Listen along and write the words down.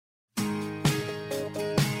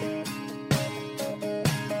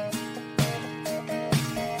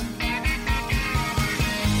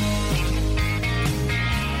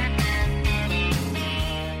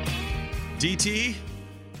DT,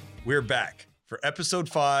 we're back for episode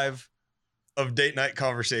 5 of Date Night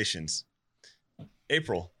Conversations.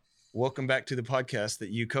 April, welcome back to the podcast that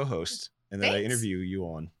you co-host and that I interview you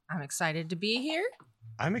on. I'm excited to be here.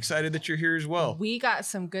 I'm excited that you're here as well. We got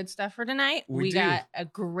some good stuff for tonight. We got a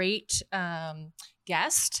great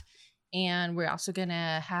guest, and we're also going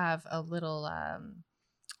to have a little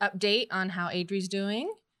update on how Adri's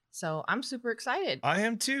doing. So I'm super excited. I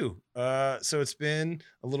am too. So it's been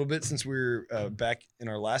a little bit since we were back in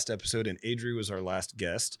our last episode, and Adri was our last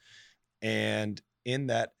guest. And in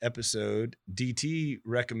that episode, DT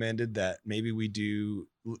recommended that maybe we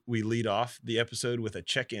lead off the episode with a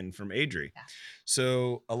check-in from Adri. Yeah.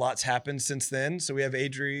 So a lot's happened since then. So we have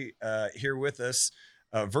Adri here with us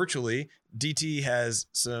virtually. DT has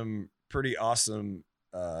some pretty awesome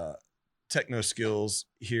techno skills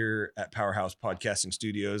here at Powerhouse Podcasting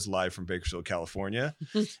Studios, live from Bakersfield, California.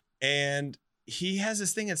 And he has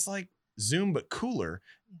this thing, it's like Zoom, but cooler.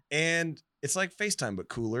 And it's like FaceTime, but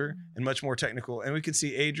cooler and much more technical. And we could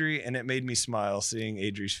see Adri, and it made me smile seeing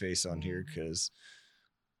Adri's face on here because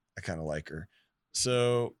I kind of like her.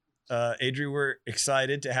 So Adri, we're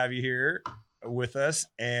excited to have you here with us.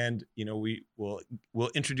 And, you know,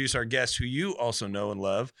 we'll introduce our guest who you also know and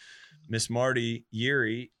love, Miss Mardi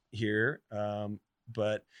Yeary here.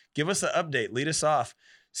 But give us an update. Lead us off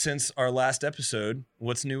since our last episode.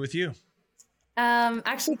 What's new with you?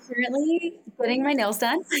 Actually currently getting my nails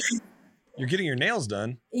done. You're getting your nails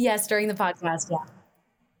done? Yes, during the podcast. Yeah.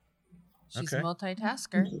 She's a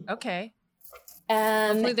multitasker. Okay.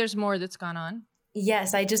 Hopefully there's more that's gone on.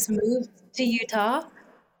 Yes. I just moved to Utah,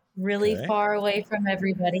 really far away from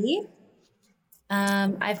everybody.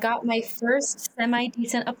 I've got my first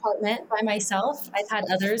semi-decent apartment by myself. I've had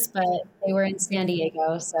others, but they were in San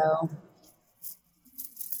Diego. So,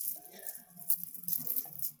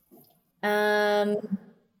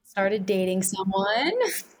 started dating someone.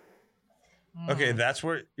 Okay, that's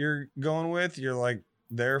what you're going with? You're like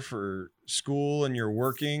there for school and you're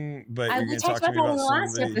working, but you're going to talk to me about the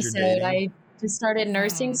last episode. I just started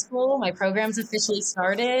nursing school. My program's officially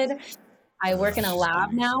started. I work in a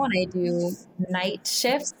lab now, and I do night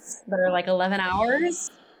shifts that are like 11 hours.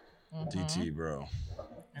 DT, bro.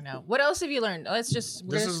 I know. What else have you learned? We're just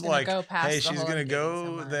like, go past hey, she's going to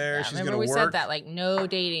go there. Yeah, she's going to work. Remember we said that, like, no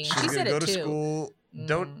dating. She's she said go it to too. School.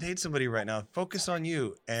 Don't date somebody right now. Focus on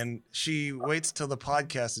you. And she waits till the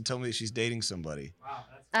podcast to tell me that she's dating somebody.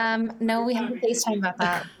 No, we had a FaceTime about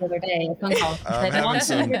that the other day. A phone call. I'm having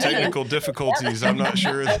some technical difficulties. I'm not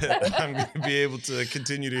sure that I'm going to be able to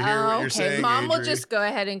continue to hear what you're saying. Mom Adri. will just go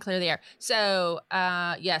ahead and clear the air. So,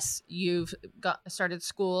 yes, you've started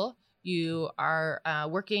school. You are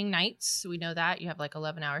working nights. We know that. You have like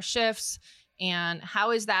 11-hour shifts. And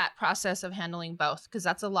how is that process of handling both? Because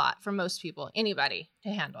that's a lot for most people, anybody to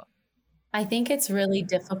handle. I think it's really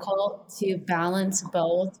difficult to balance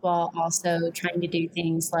both while also trying to do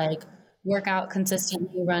things like work out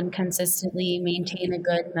consistently, run consistently, maintain a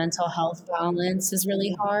good mental health balance is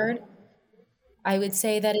really hard. I would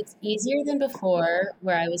say that it's easier than before,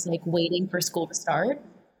 where I was like waiting for school to start.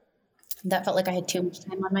 That felt like I had too much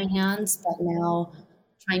time on my hands, but now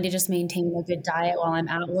trying to just maintain a good diet while I'm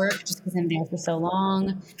at work just because I'm there for so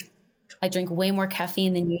long. I drink way more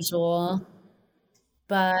caffeine than usual.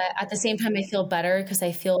 But at the same time, I feel better because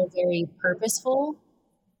I feel very purposeful.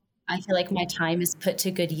 I feel like my time is put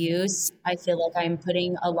to good use. I feel like I'm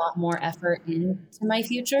putting a lot more effort into my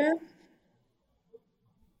future.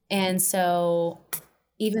 And so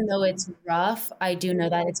even though it's rough, I do know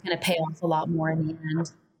that it's going to pay off a lot more in the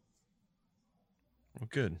end. Well,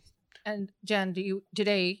 good. And Jen,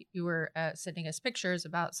 today you were sending us pictures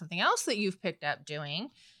about something else that you've picked up doing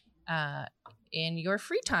in your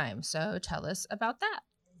free time. So tell us about that.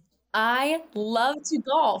 I love to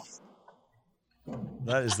golf.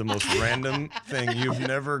 That is the most random thing. You've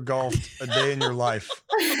never golfed a day in your life.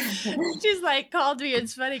 She's like, called me.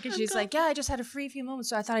 It's funny because she's like, yeah, I just had a free few moments,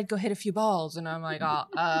 so I thought I'd go hit a few balls. And I'm like,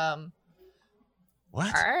 what?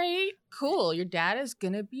 All right, cool. Your dad is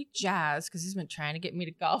going to be jazzed because he's been trying to get me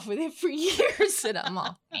to golf with him for years. And I'm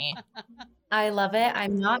all, I love it.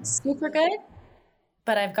 I'm not super good,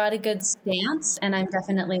 but I've got a good stance and I'm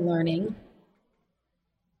definitely learning.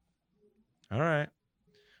 All right.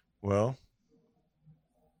 Well,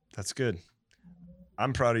 that's good.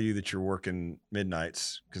 I'm proud of you that you're working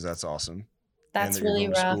midnights because that's awesome. That's and that really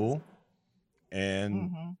you're going rough. to school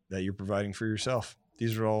and that you're providing for yourself.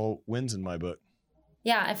 These are all wins in my book.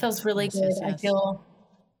 Yeah, it feels really good. Yes. I feel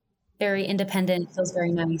very independent. It feels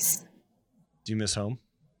very nice. Do you miss home?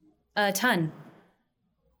 A ton.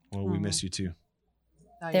 Well, we miss you too.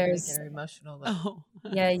 There's very emotional.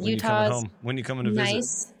 Yeah, Utah's when you coming to nice.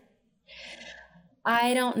 visit?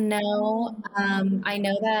 I don't know. I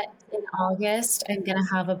know that in August I'm going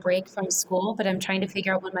to have a break from school, but I'm trying to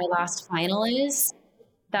figure out when my last final is.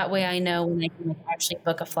 That way I know when I can like, actually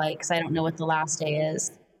book a flight because I don't know what the last day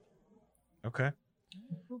is. Okay.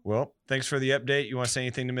 Well, thanks for the update. You want to say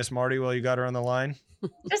anything to Miss Marty while you got her on the line?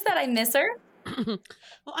 Just that I miss her.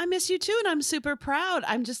 Well, I miss you too, and I'm super proud.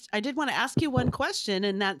 I did want to ask you one question,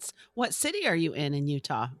 and that's what city are you in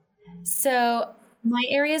Utah? So my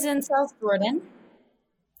area is in South Jordan.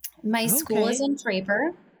 My school is in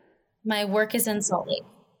Draper. My work is in Salt Lake.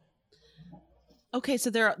 Okay, so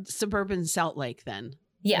they're suburban Salt Lake then.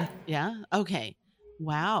 Yeah. Yeah. Okay.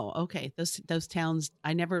 Wow. Okay. Those towns.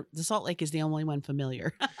 The Salt Lake is the only one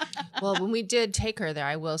familiar. Well, when we did take her there,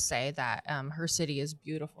 I will say that her city is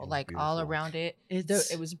beautiful. Like all around it,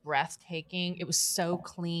 it was breathtaking. It was so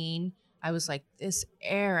clean. I was like, this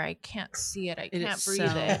air, I can't see it. I can't breathe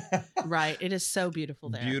it. Right. It is so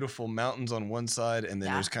beautiful there. Beautiful mountains on one side, and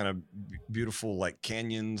then there's kind of beautiful like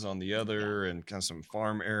canyons on the other, and kind of some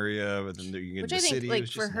farm area. But then you get Which the I think, city. like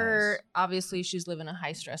for her, obviously she's living a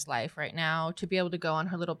high stress life right now. To be able to go on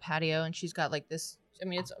her little patio, and she's got like this. I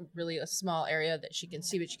mean, it's really a small area that she can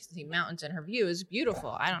see, but she can see mountains, and her view is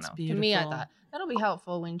beautiful. I don't know. To me, I thought that'll be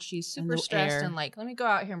helpful when she's super stressed and like, let me go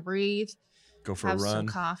out here and breathe. Go for a run. Have some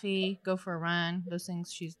coffee. Go for a run. Those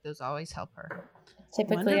things, those always help her.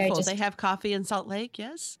 Typically, wonderful. They have coffee in Salt Lake.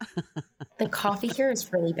 Yes. The coffee here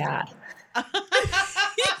is really bad. Well,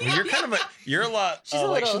 you're a lot.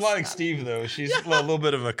 She's like Steve though. She's a little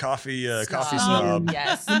bit of a coffee snob.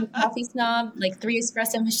 Yes, I'm a coffee snob. Like 3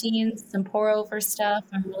 espresso machines, some pour over stuff.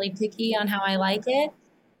 I'm really picky on how I like it,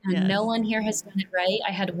 and no one here has done it right.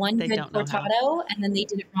 I had one good cortado, and then they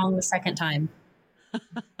did it wrong the second time.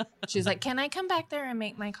 She's like, "Can I come back there and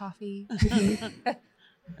make my coffee?"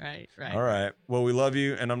 Right. All right. Well, we love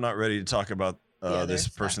you, and I'm not ready to talk about this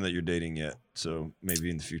person that you're dating yet. So maybe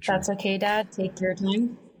in the future. That's okay, Dad. Take your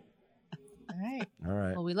time. All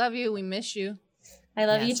right. Well, we love you. We miss you. I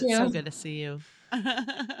love you too. It's so good to see you. All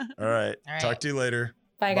right. Talk to you later.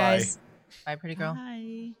 Bye, guys. Bye, pretty girl.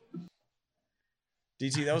 Bye.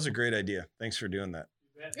 DT, that was a great idea. Thanks for doing that.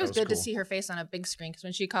 It was good to see her face on a big screen, because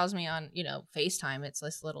when she calls me on, FaceTime, it's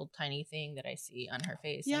this little tiny thing that I see on her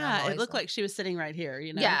face. Yeah, it looked like she was sitting right here,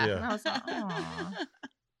 Yeah. And I was like, aw.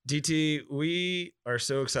 DT, we are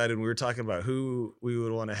so excited. We were talking about who we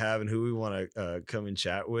would want to have and who we want to come and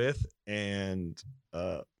chat with. And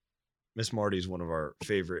Miss Marty is one of our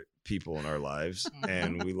favorite people in our lives,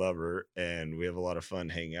 and we love her, and we have a lot of fun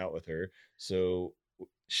hanging out with her. So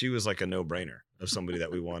she was like a no-brainer of somebody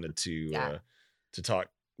that we wanted to talk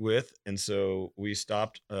with. And so we did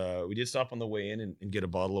stop on the way in and get a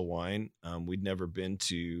bottle of wine. We'd never been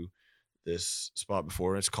to this spot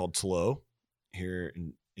before. It's called Tlo here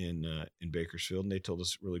in Bakersfield. And they told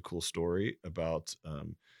us a really cool story about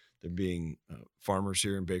there being farmers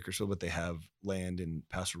here in Bakersfield, but they have land in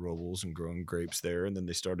Paso Robles and growing grapes there. And then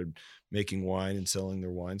they started making wine and selling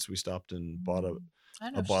their wine. So we stopped and bought a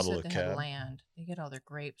bottle of Cab. Land. They get all their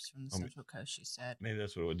grapes from the Central Coast, she said. Maybe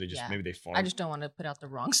that's what they just maybe they farm. I just don't want to put out the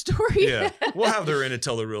wrong story. Yeah, we'll have her in to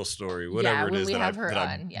tell the real story, whatever it is we that have I her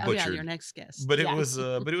on. We'll be your next guest. But it was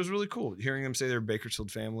really cool hearing them say they're a Bakersfield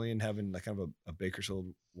family and having like kind of a Bakersfield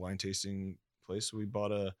wine tasting place. So we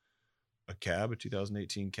bought a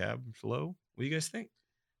 2018 Cab Flow. What do you guys think?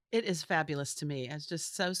 It is fabulous to me. It's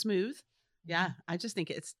just so smooth. Yeah, I just think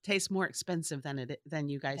it tastes more expensive than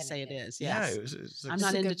you guys say it is. Yes. Yeah, it's like, I'm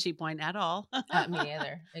not into cheap wine at all. Me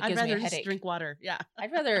either. I'd rather just drink water. Yeah,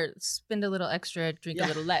 I'd rather spend a little extra, drink a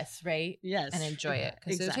little less, right? Yes, and enjoy it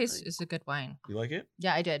because it tastes. It's a good wine. You like it?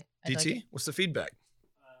 Yeah, I did. DT, like it. What's the feedback?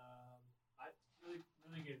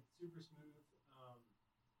 Really good, super smooth.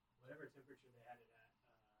 Whatever temperature they had it at, I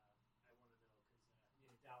want to know because I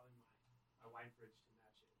need to dial in my wine fridge to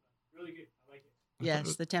match it. But really good. I like it.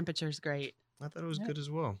 Yes, the temperature's great. I thought it was good as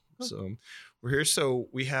well. Cool. So we're here. So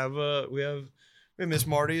we have Miss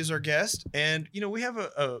Marty as our guest, and we have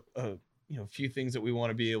a few things that we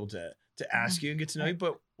want to be able to ask you and get to know you.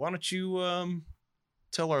 But why don't you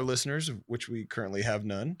tell our listeners, of which we currently have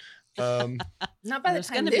none. Not by the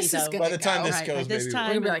time this is going to go. By the time this goes, maybe we're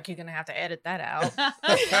going to be like, you're going to have to edit that out.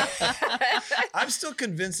 I'm still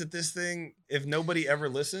convinced that this thing, if nobody ever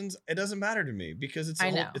listens, it doesn't matter to me because it's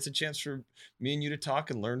a chance for me and you to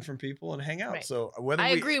talk and learn from people and hang out. Right. So I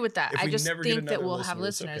agree with that. I just think that we'll have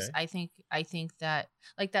listeners. Okay. I think that,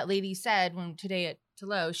 like that lady said today at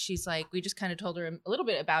Tlo, she's like, we just kind of told her a little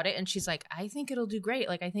bit about it, and she's like, I think it'll do great.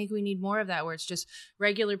 Like, I think we need more of that, where it's just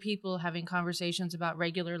regular people having conversations about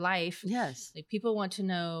regular life. Yes, like people want to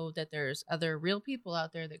know that there's other real people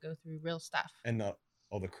out there that go through real stuff, and not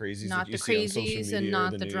all the crazies Not that you the see on social crazies media and or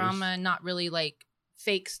not the the news. drama and not really like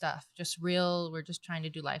fake stuff, just real. We're just trying to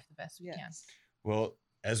do life the best we can. Yes. Well,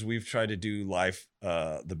 as we've tried to do life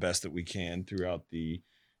the best that we can throughout the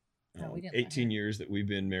We didn't 18 learn. years that we've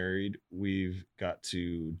been married, we've got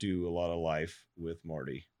to do a lot of life with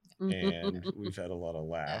Marty. And we've had a lot of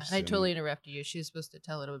Yeah, laughs. and I and- totally interrupted you. She was supposed to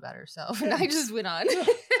tell a little about herself, and I just went on.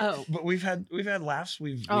 Oh, But we've had laughs.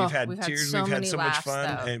 We've Oh, had we've had tears. so We've had many so much laughs,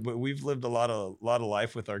 fun, though. and but we've lived a lot of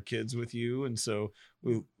life with our kids with you, and so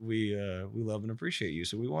we love and appreciate you.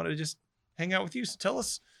 So we want to just hang out with you. So tell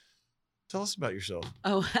us about yourself.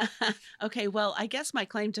 oh, okay. Well, I guess my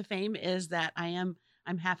claim to fame is that I'm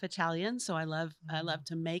half Italian, so I love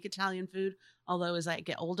to make Italian food. Although as I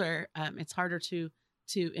get older, it's harder to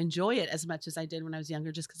enjoy it as much as I did when I was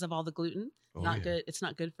younger, just because of all the gluten. Oh, Not yeah. good. It's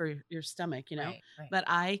not good for your stomach, Right. But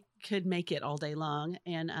I could make it all day long,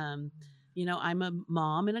 and I'm a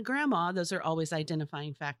mom and a grandma. Those are always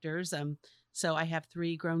identifying factors. So I have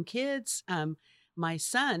 3 grown kids. My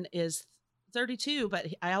son is 32, but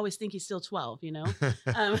I always think he's still 12,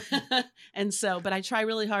 and so, but I try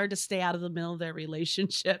really hard to stay out of the middle of their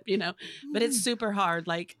relationship, but it's super hard.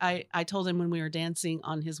 Like I told him when we were dancing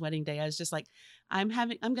on his wedding day, I was just like, I'm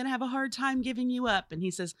going to have a hard time giving you up. And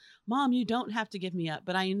he says, Mom, you don't have to give me up.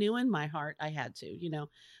 But I knew in my heart I had to,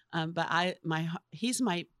 but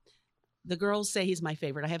the girls say he's my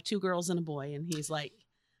favorite. I have 2 girls and a boy. And he's like,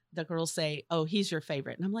 the girls say, oh, he's your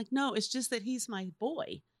favorite. And I'm like, no, it's just that he's my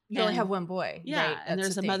boy. You only And- have one boy. Yeah. right? And That's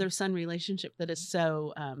there's the a thing. mother-son relationship that is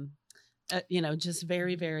so, just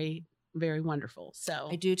very, very, very wonderful. So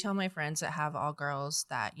I do tell my friends that have all girls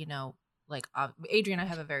that, like Adrian and I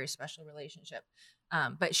have a very special relationship.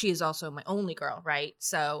 But she is also my only girl, right?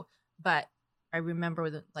 So, but I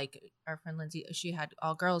remember like our friend Lindsay, she had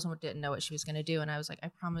all girls and didn't know what she was going to do. And I was like, I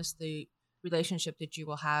promise the relationship that you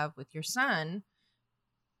will have with your son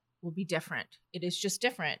will be different. It is just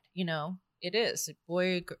different, it is.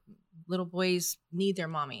 Little boys need their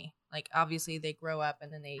mommy. Like obviously they grow up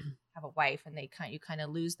and then they have a wife and you kind of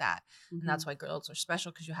lose that. And that's why girls are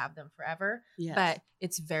special, because you have them forever. Yes. But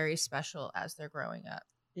it's very special as they're growing up.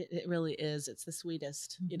 It really is. It's the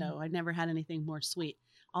sweetest. I never had anything more sweet.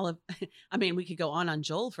 We could go on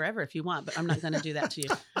Joel forever if you want, but I'm not going to do that to you.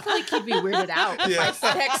 I feel like he'd be weirded out. Yeah. If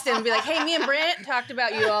I text him and be like, hey, me and Brent talked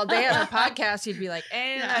about you all day on our podcast. He'd be like,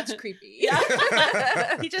 that's creepy.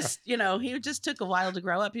 Yeah. He just took a while to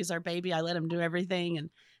grow up. He's our baby. I let him do everything. And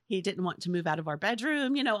he didn't want to move out of our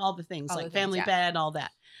bedroom, all the things All the like things, family yeah. bed, all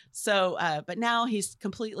that. So, but now he's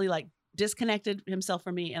completely like disconnected himself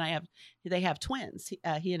from me. And they have twins.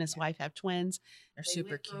 He and his wife have twins. They're They super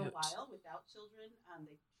went for cute. a while without children.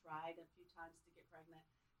 They tried a few times to get pregnant,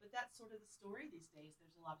 but that's sort of the story these days.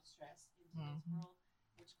 There's a lot of stress in today's world,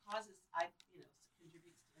 which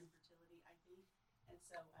contributes to infertility, I think. And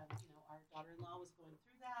so, our daughter-in-law was going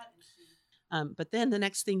through that, and she. But then the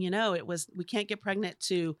next thing you know, it was we can't get pregnant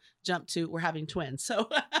to jump to we're having twins. So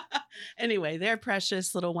anyway, they're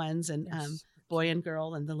precious little ones, and boy and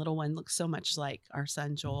girl, and the little one looks so much like our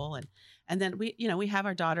son Joel, and then we have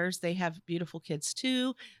our daughters. They have beautiful kids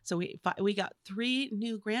too. So we got 3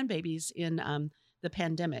 new grandbabies in the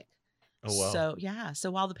pandemic. Oh wow. So yeah.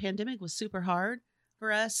 So while the pandemic was super hard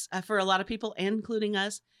for us, for a lot of people, including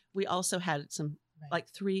us, we also had some like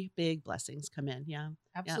 3 big blessings come in. Yeah.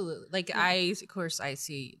 Absolutely. Like Yeah. of course I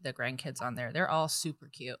see the grandkids on there. They're all super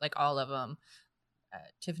cute. Like all of them.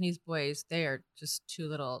 Tiffany's boys, they are just 2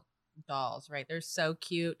 little dolls, right? They're so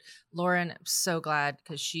cute. Lauren, I'm so glad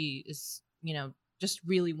because she is, just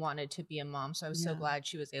really wanted to be a mom. So I was so Yeah. glad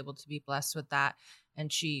she was able to be blessed with that. And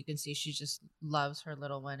you can see she just loves her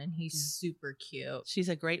little one, and he's super cute. She's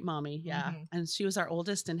a great mommy. Yeah. Mhm. And she was our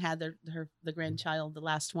oldest and had the grandchild, the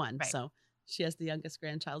last one. Right. So she has the youngest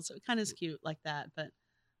grandchild. So it kind of is cute like that. But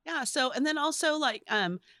yeah. So, and then also like,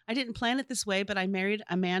 I didn't plan it this way, but I married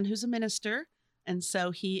a man who's a minister. And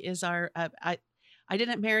so he is I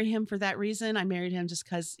didn't marry him for that reason. I married him just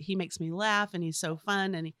because he makes me laugh and he's so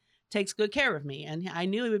fun and he takes good care of me. And I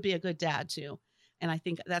knew he would be a good dad too. And I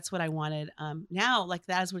think that's what I wanted. Now, like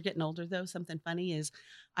that, as we're getting older though, something funny is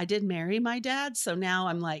I did marry my dad. So now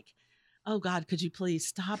I'm like, oh God, could you please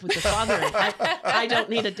stop with the fathering? I don't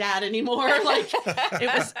need a dad anymore. Like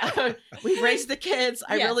it was, we've raised the kids.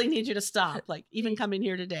 I Yeah. really need you to stop. Like even coming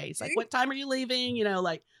here today, it's like, what time are you leaving?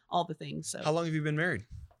 Like all the things. So How long have you been married?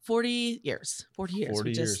 40 years. 40 years. 40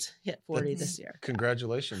 We years. just hit 40 That's- this year.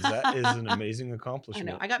 Congratulations. That is an amazing I accomplishment.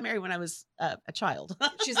 know. I got married when I was a child.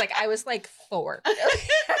 She's like, I was like 4.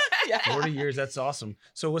 Yeah. 40 years. That's awesome.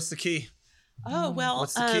 So what's the key? Oh, well.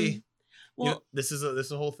 What's the key? Well, this is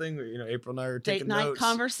a whole thing where, April and I are date taking night notes.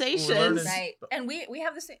 conversations. We're learning. Right. And we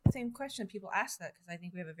have the same question. People ask that because I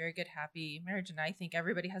think we have a very good, happy marriage. And I think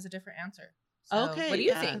everybody has a different answer. So Okay, what do you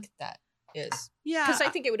yeah. think that is? Yeah. Because I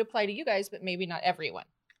think it would apply to you guys, but maybe not everyone.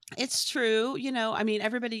 It's true. I mean,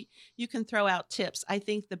 everybody, you can throw out tips. I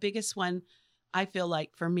think the biggest one I feel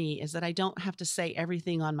like for me is that I don't have to say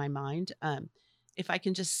everything on my mind. If I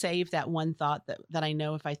can just save that one thought that I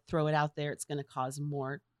know if I throw it out there, it's going to cause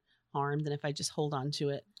more harm than if I just hold on to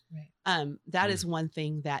it. Right. That is one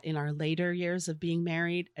thing that in our later years of being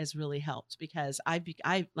married has really helped because I,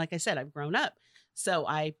 like I said, I've grown up. So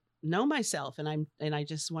I know myself and I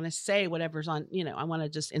just want to say whatever's on, I want to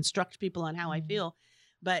just instruct people on how I feel,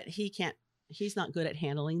 but he's not good at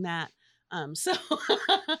handling that. So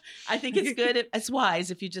I think it's good. It's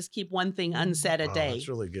wise if you just keep one thing unsaid a day. That's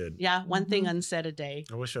really good. Yeah. One thing unsaid a day.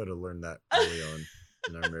 I wish I would have learned that early on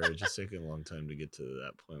in our marriage. It's taken a long time to get to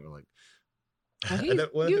that point. We're like,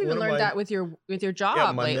 Well, you even learned that with your job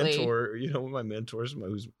yeah, my lately. mentor, one of my mentors,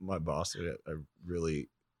 who's my boss, I really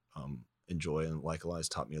enjoy and like a lot, has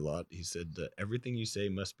taught me a lot. He said that everything you say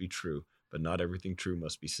must be true, but not everything true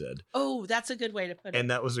must be said. Oh, that's a good way to put it. And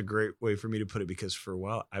that was a great way for me to put it because for a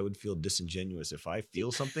while I would feel disingenuous if I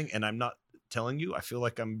feel something and I'm not telling you. I feel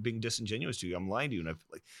like I'm being disingenuous to you. I'm lying to you, and I feel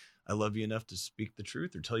like I love you enough to speak the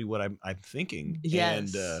truth or tell you what I'm thinking.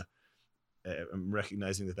 Yes. And I'm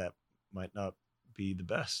recognizing that might not be the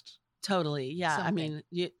best. Totally. Yeah. Something.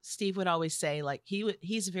 I mean, Steve would always say like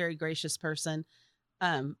he's a very gracious person.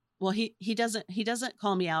 Well, he doesn't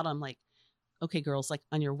call me out on like, okay, girls, like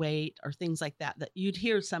on your weight or things like that you'd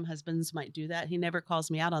hear some husbands might do that. He never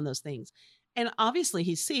calls me out on those things. And obviously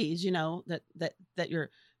he sees, that you're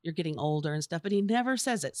getting older and stuff, but he never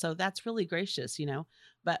says it. So that's really gracious,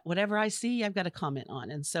 but whatever I see, I've got to comment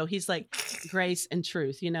on. And so he's like grace and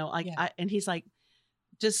truth, and he's like,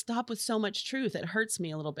 just stop with so much truth. It hurts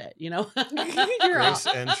me a little bit, Grace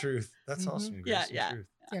and truth. That's awesome. Grace and truth.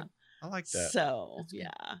 Yeah. I like that. So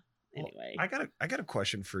anyway, I got a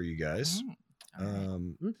question for you guys. All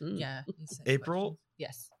right. Yeah. April?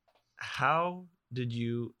 Yes. How did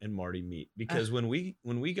you and Marty meet? Because when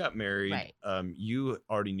we got married, Right. You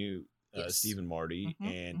already knew Yes. Steve and Marty,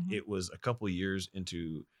 and mhm. it was a couple of years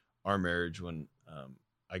into our marriage when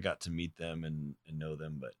I got to meet them and know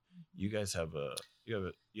them. But you guys have a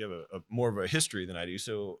more of a history than I do,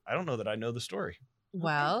 so I don't know that I know the story.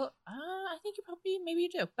 Well, I think maybe you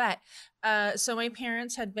do. But so my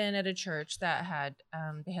parents had been at a church that had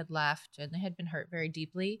they had left and they had been hurt very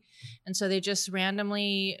deeply, and so they just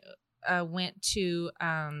randomly went to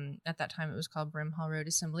at that time it was called Brimhall Road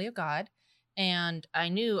Assembly of God, and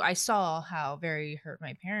I saw how very hurt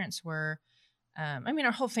my parents were. I mean,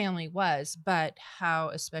 our whole family was, but how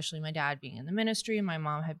especially my dad being in the ministry, and my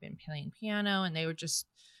mom had been playing piano, and they were just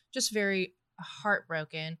very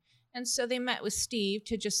heartbroken. And so they met with Steve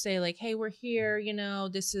to just say like, hey, we're here,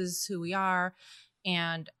 this is who we are.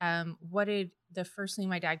 And what did the first thing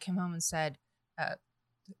my dad came home and said,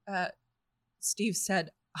 Steve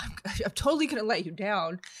said, I'm totally going to let you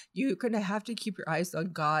down. You're going to have to keep your eyes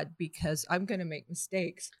on God because I'm going to make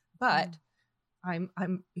mistakes. But I'm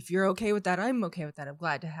if you're okay with that, I'm okay with that. I'm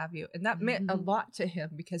glad to have you. And that meant a lot to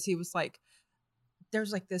him because he was like,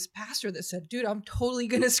 there's like this pastor that said, dude, I'm totally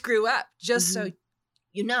going to screw up just so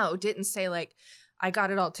didn't say like, I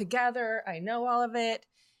got it all together. I know all of it.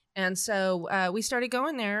 And so we started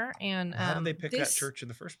going there. And how did they pick that church in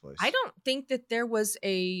the first place? I don't think that there was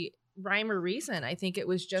a rhyme or reason. I think it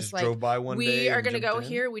was just like, drove by one day we are and going to go jumped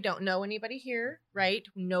in? here. We don't know anybody here, right?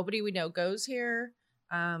 Nobody we know goes here.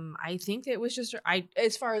 I think it was just,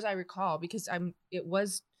 as far as I recall, because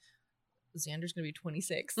Xander's going to be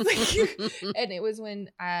 26. And it was when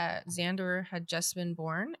Xander had just been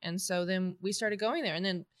born. And so then we started going there. And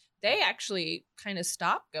then they actually kind of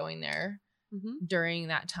stopped going there during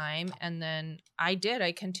that time. And then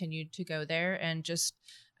I continued to go there. And just,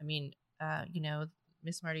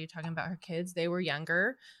 Miss Marty, talking about her kids, they were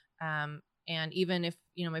younger. And even if,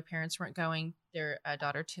 my parents weren't going, their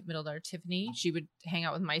middle daughter, Tiffany, she would hang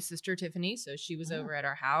out with my sister, Tiffany. So she was over at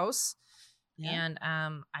our house. Yeah. And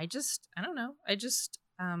I don't know. I just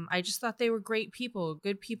thought they were great people,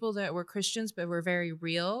 good people that were Christians, but were very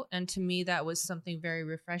real. And to me, that was something very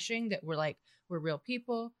refreshing that we're real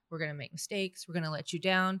people. We're going to make mistakes. We're going to let you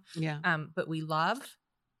down. Yeah. But we love,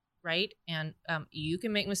 right? And you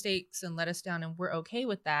can make mistakes and let us down, and we're okay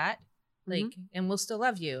with that. And we'll still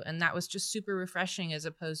love you. And that was just super refreshing, as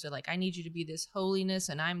opposed to like, I need you to be this holiness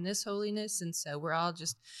and I'm this holiness. And so we're all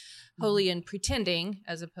just holy and pretending,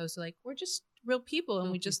 as opposed to like, we're just real people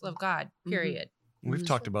and we just love God, period. We've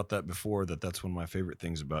talked about that before, that's one of my favorite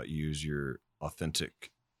things about you is your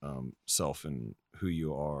authentic self and who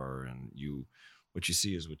you are, and what you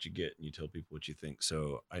see is what you get, and you tell people what you think.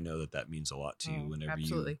 So I know that means a lot to you whenever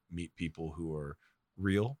absolutely. you meet people who are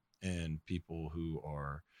real and people who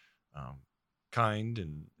are kind,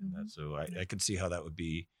 and that. So I could see how that would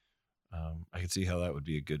be. I could see how that would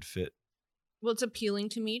be a good fit. Well, it's appealing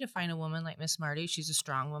to me to find a woman like Miss Marty. She's a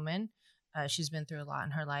strong woman. She's been through a lot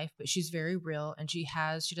in her life, but she's very real, and she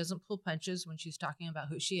doesn't pull punches when she's talking about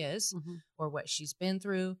who she is or what she's been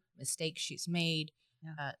through, mistakes she's made,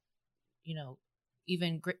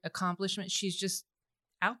 even great accomplishments. She's just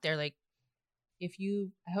out there like,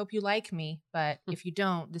 I hope you like me, but if you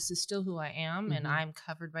don't, this is still who I am, and I'm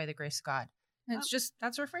covered by the grace of God. And it's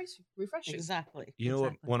that's refreshing. Exactly. You know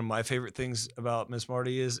what? One of my favorite things about Miss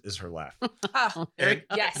Marty is her laugh.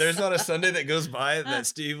 Yes. There's not a Sunday that goes by that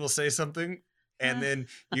Steve will say something, and then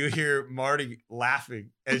you hear Marty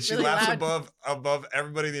laughing, and she Really laughs loud. above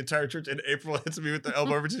everybody in the entire church. And April hits me with the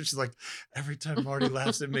elbow over too. She's like, every time Marty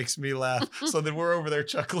laughs, it makes me laugh. So then we're over there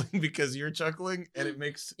chuckling because you're chuckling, and it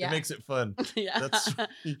makes it fun. Yeah,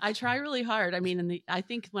 I try really hard. I mean, I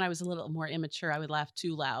think when I was a little more immature, I would laugh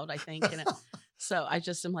too loud. I think, so I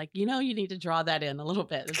just am like, you need to draw that in a little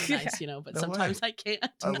bit. It's nice, but sometimes I can't.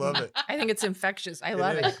 I love it. I think it's infectious. I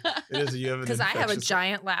love it. It is. You have because I have a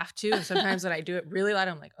giant laugh too. And sometimes when I do it really loud,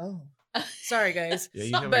 I'm like, oh, sorry guys. Yeah,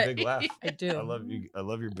 you have a big laugh. I do. I love you. I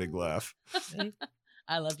love your big laugh.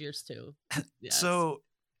 I love yours too. Yes. So,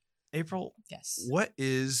 April, yes, what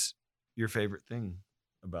is your favorite thing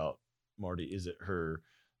about Marty? Is it her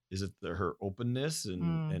openness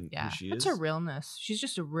and who she is? It's her realness. She's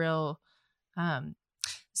just a real.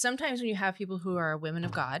 Sometimes when you have people who are women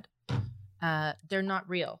of God, they're not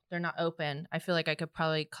real. They're not open. I feel like I could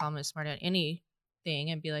probably call Miss Marty on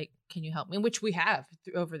anything and be like, "Can you help me?" Which we have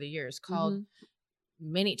over the years called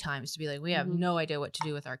many times to be like, we have no idea what to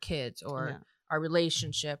do with our kids or our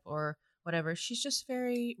relationship or whatever. She's just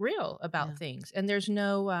very real about things, and there's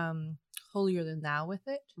no holier than thou with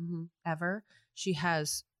it ever. She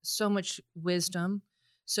has so much wisdom.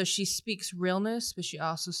 So she speaks realness, but she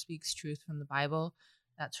also speaks truth from the Bible.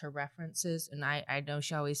 That's her references. And I know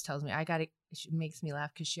she always tells me, she makes me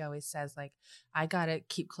laugh because she always says, like, I got to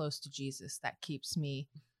keep close to Jesus. That keeps me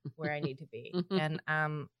where I need to be. And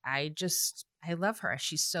I love her.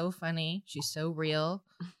 She's so funny. She's so real.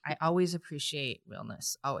 I always appreciate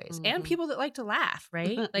realness, always. And people that like to laugh,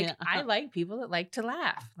 right? Like, I like people that like to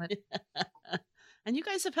laugh. And you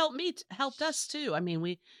guys have helped us too. I mean,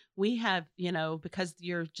 we have, because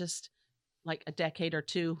you're just like a decade or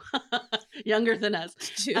two younger than us.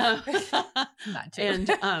 Not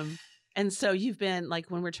two. And so you've been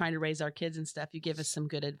like, when we're trying to raise our kids and stuff, you give us some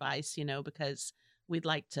good advice, because we'd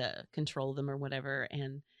like to control them or whatever.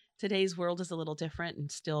 And today's world is a little different,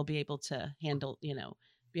 and still be able to handle,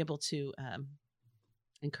 be able to,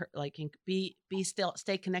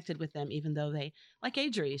 stay connected with them, even though they, like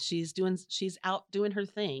Adri, she's out doing her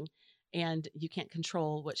thing, and you can't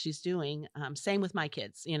control what she's doing. Same with my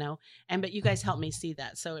kids, but you guys help me see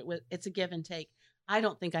that. So it's a give and take. I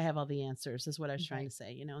don't think I have all the answers is what I was trying to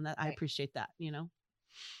say, and that I appreciate that,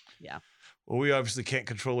 Yeah. Well, we obviously can't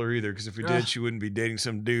control her either, because if we did, she wouldn't be dating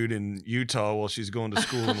some dude in Utah while she's going to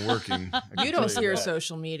school and working. You don't see her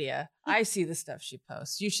social media. I see the stuff she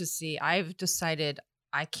posts. You should see. I've decided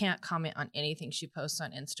I can't comment on anything she posts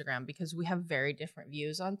on Instagram because we have very different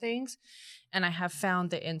views on things. And I have found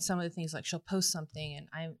that in some of the things, like she'll post something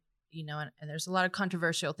and and there's a lot of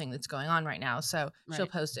controversial thing that's going on right now. So she'll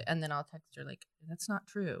post it and then I'll text her like, that's not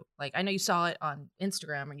true. Like, I know you saw it on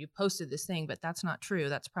Instagram and you posted this thing, but that's not true.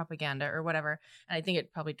 That's propaganda or whatever. And I think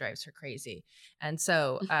it probably drives her crazy. And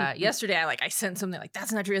so yesterday I sent something like,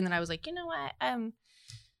 that's not true. And then I was like, you know what?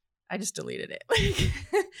 I just deleted it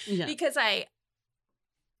because I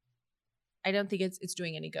don't think it's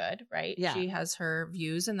doing any good, right? Yeah. She has her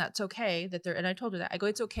views and that's okay and I told her that. I go,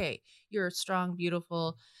 it's okay. You're a strong,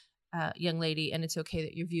 beautiful young lady, and it's okay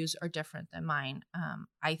that your views are different than mine.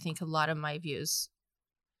 I think a lot of my views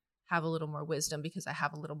have a little more wisdom because I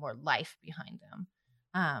have a little more life behind them.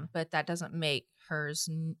 But that doesn't make hers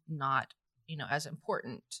not, as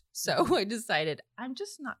important. So I decided I'm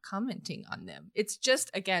just not commenting on them. It's just,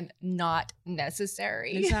 again, not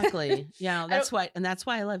necessary. Exactly. Yeah. That's why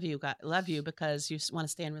I love you. Love you because you want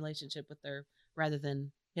to stay in relationship with her rather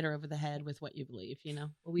than hit her over the head with what you believe,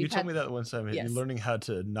 Well, you told me that one time. Yes. You're learning how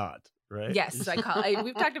to not, right? Yes.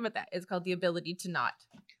 We've talked about that. It's called the ability to not.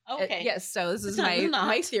 Okay. Yes. So this is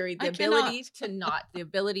my theory. The ability to not. The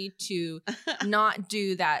ability to not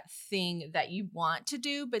do that thing that you want to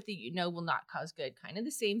do, but that will not cause good. Kind of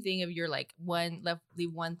the same thing of you're like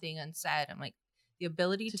leave one thing unsaid. I'm like, the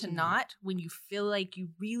ability to not when you feel like you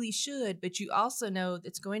really should, but you also know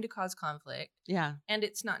it's going to cause conflict. Yeah. And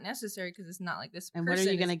it's not necessary because it's not like this. And what are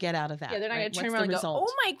you going to get out of that? Yeah, they're not right? going to turn What's around the and go, result?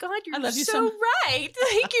 oh my God, I love you so right.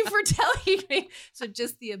 Thank you for telling me. So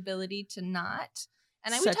just the ability to not.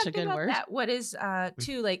 And we Such talked a good about word. that. What is,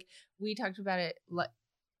 too, like we talked about it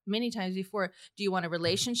many times before. Do you want a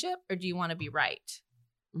relationship or do you want to be right?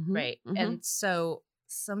 Mhm, Right. mhm. And so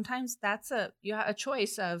sometimes you have a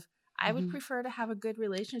choice of, I would prefer to have a good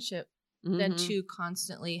relationship than Mhm. to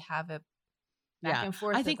constantly have a back and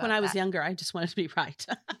forth. I think when about I was that. younger, I just wanted to be right.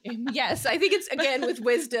 Yes, I think it's again with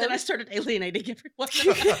wisdom. Then I started alienating everyone.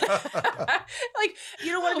 Like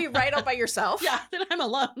you don't want to be right all by yourself. Yeah, then I'm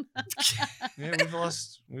alone. Yeah,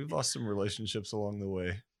 we've lost some relationships along the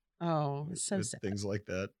way. Oh, so with sad. things like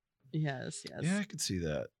that. Yes, yes. Yeah, I could see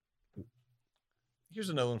that. Here's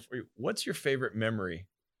another one for you. What's your favorite memory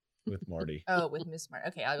with Marty? Oh, with Miss Martin.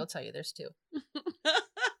 Okay, I will tell you. There's two. I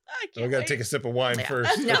We can't got to wait. take a sip of wine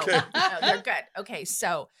first. No, Okay. no, they're good. Okay,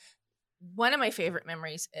 so one of my favorite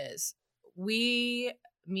memories is me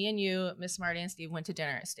and you, Miss Marty and Steve went to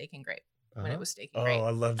dinner at Steak and Grape when it was Steak and Oh, Grape.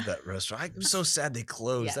 I loved that restaurant. I'm so sad they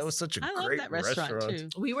closed. Yes. That was such a I love great that restaurant too.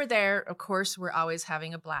 We were there. Of course, we're always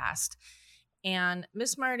having a blast. And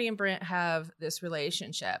Miss Marty and Brent have this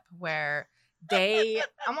relationship where they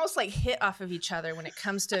almost like hit off of each other when it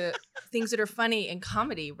comes to things that are funny and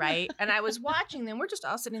comedy, right? And I was watching them. We're just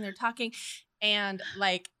all sitting there talking, and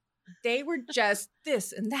like they were just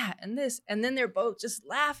this and that and this, and then they're both just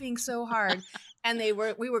laughing so hard. And we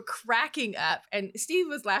were cracking up, and Steve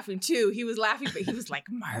was laughing too. He was laughing, but he was like,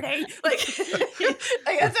 Marty, like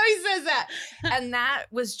that's how he says that. And that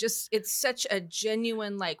was just, it's such a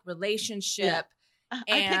genuine like relationship.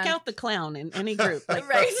 Yeah. I pick out the clown in any group. Like,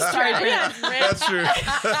 Right. sorry, Yeah. Brent. That's true.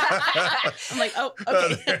 I'm like, oh,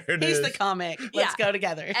 okay. There it He's is. the comic. Let's go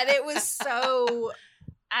together. And it was so,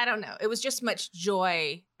 I don't know. It was just much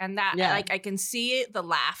joy, and that like I can see it, the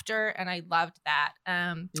laughter, and I loved that.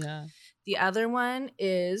 Yeah. The other one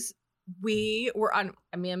is me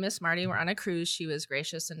and Miss Marty were on a cruise. She was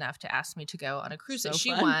gracious enough to ask me to go on a cruise that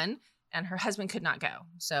she fun. won, and her husband could not go.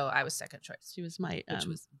 So I was second choice. She was my Which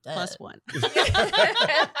was plus one.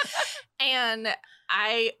 And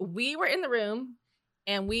we were in the room,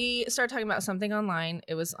 and we started talking about something online.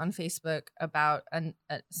 It was on Facebook about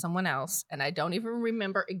someone else, and I don't even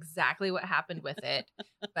remember exactly what happened with it.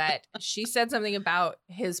 But she said something about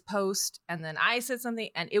his post, and then I said something,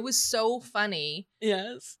 and it was so funny.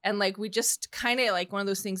 Yes. And like we just kind of like one of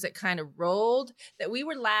those things that kind of rolled, that we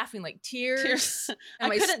were laughing like tears. I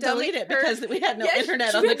my couldn't stomach delete it hurt. because we had no Yeah,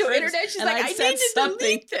 internet she on the had no cruise. internet. She's and like, I I said need to something.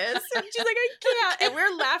 delete this. And she's like, I can't. And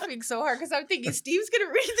we're laughing so hard because I'm thinking Steve's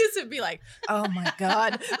gonna read this and be like, oh my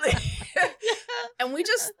God. And we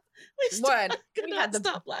just we had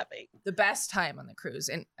stop laughing. the best time on the cruise.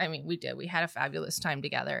 And I mean, we did. We had a fabulous time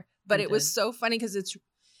together. But it was so funny because it's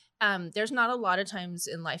there's not a lot of times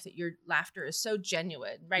in life that your laughter is so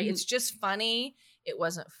genuine, right? Mhm. It's just funny. It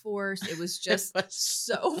wasn't forced. It was just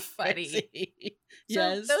so funny. Crazy. So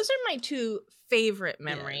Yes. those are my two favorite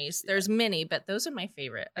memories. Yes, There's many, but those are my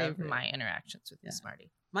favorite of Favorite. my interactions with Miss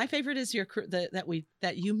Marty. My favorite is your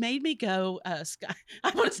that you made me go sky.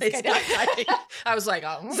 I want to say Skydiving. skydiving, I was like,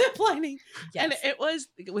 oh, ziplining, yes. and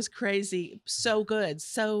it was crazy, so good,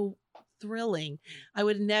 so thrilling. I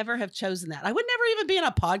would never have chosen that. I would never even be in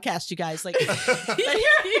a podcast, you guys. Like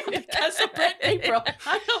because of Brent and April.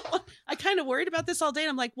 I kind of worried about this all day, and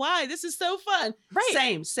I'm like, why? This is so fun.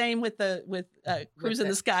 Right. Same with Cruise in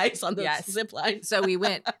the Skies on the zip line. So we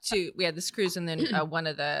had this cruise, and then one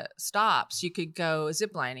of the stops you could go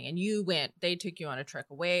ziplining, and they took you on a truck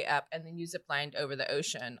way up, and then you ziplined over the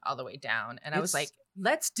ocean all the way down. And I was like,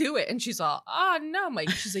 let's do it. And she's all, oh no.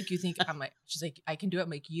 She's like, you think? She's like, I can do it. I'm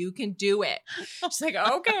like, you can do it. She's like,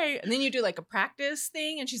 okay. And then you do like a practice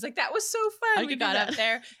thing. And she's like, that was so fun. We got up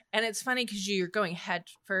there, and it's funny because you're going head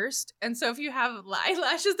first. And so if you have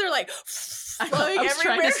eyelashes, they're like flowing I was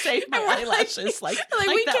everywhere. trying to save my And we're eyelashes. Like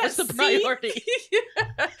we that can't was the see. priority.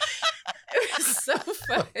 It was so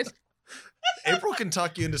fun. April can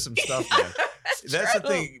talk you into some stuff, man. That's the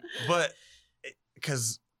thing. But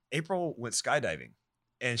because April went skydiving,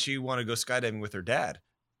 and she wanted to go skydiving with her dad.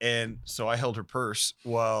 And so I held her purse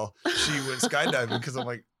while she went skydiving, because I'm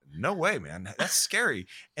like, no way, man. That's scary.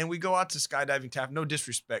 And we go out to skydiving Taft. No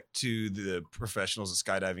disrespect to the professionals at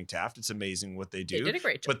skydiving Taft. It's amazing what they do. They did a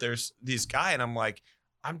great job. But there's this guy, and I'm like,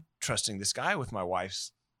 I'm trusting this guy with my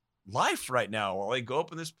wife's life right now. While I go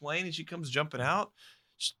up in this plane and she comes jumping out.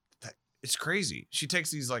 It's crazy. She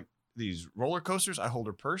takes these roller coasters. I hold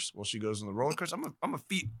her purse while she goes on the roller coaster. I'm a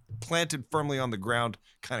feet planted firmly on the ground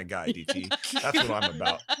kind of guy, DT. That's what I'm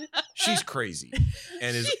about. she's crazy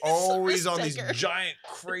and is She's always a on these sticker. giant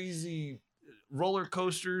crazy roller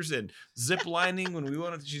coasters and zip lining. When we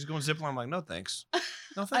went, she's going zip line. I'm like, no thanks.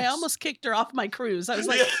 No thanks. I almost kicked her off my cruise. I was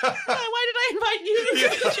like, Yeah. why did I invite you to do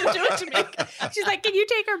what you're doing to me? She's like, can you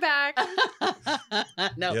take her back?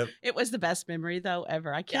 No, Yep. it was the best memory though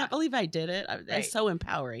ever. I can't Yeah. believe I did it. Right. It's so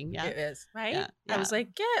empowering. Yeah. It is, right? Yeah, I was yeah.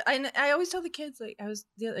 like, yeah. I always tell the kids, like,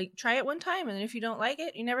 try it one time, and then if you don't like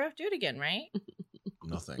it, you never have to do it again, right?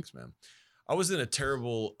 No thanks, man. I was in a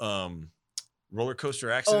terrible roller coaster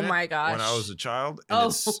accident. Oh my gosh. When I was a child,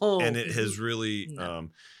 and, and it has really No.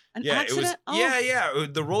 An yeah, accident? it was yeah.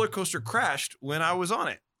 The roller coaster crashed when I was on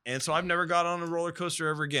it. And so I've never got on a roller coaster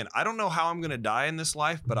ever again. I don't know how I'm going to die in this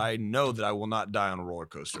life, but I know that I will not die on a roller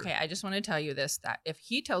coaster. Okay, I just want to tell you this, that if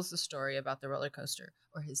he tells the story about the roller coaster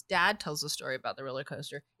or his dad tells the story about the roller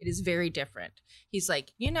coaster, it is very different. He's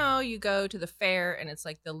like, you go to the fair and it's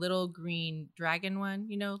like the little green dragon one,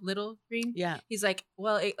 little green. Yeah. He's like,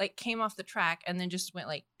 well, it like came off the track and then just went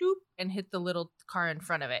like doop and hit the little car in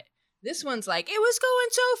front of it. This one's like, it was going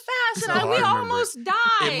so fast and Oh, we I remember almost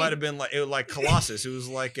died. It might have been like Colossus. It was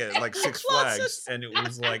like at like Six Flags, Colossus. and it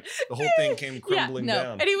was like the whole thing came crumbling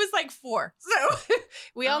down. And he was like 4. So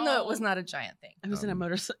we all know it was Oh. not a giant thing. I was in a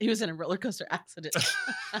he was in a roller coaster accident.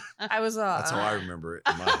 I was That's how I remember it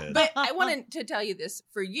in my head. But I wanted to tell you this.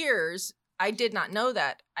 For years, I did not know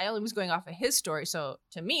that. I only was going off of his story. So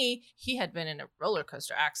to me, he had been in a roller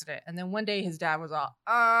coaster accident. And then one day his dad was all,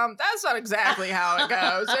 that's not exactly how it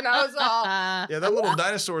goes. And I was all, Yeah, that little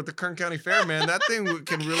dinosaur at the Kern County Fair, man, that thing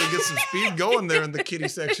can really get some speed going there in the kiddie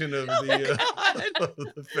section of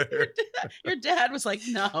the fair. Your dad was like,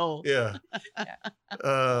 no. Yeah. Yeah.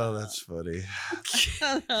 Oh, that's funny.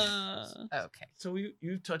 okay. So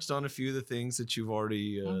you've touched on a few of the things that you've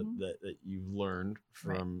already Mhm. that you've learned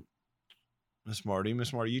from Miss Marty.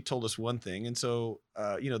 Miss Marty, you told us one thing, and so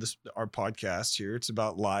this our podcast here. It's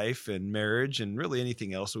about life and marriage, and really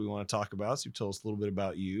anything else that we want to talk about. So you've told us a little bit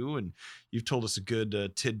about you, and you've told us a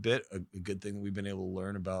good tidbit, a good thing that we've been able to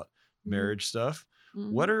learn about marriage stuff.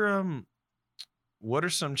 Mhm. What are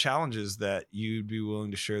some challenges that you'd be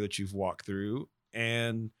willing to share that you've walked through,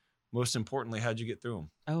 and most importantly, how'd you get through them?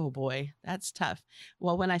 Oh boy, that's tough.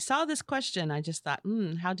 Well, when I saw this question, I just thought,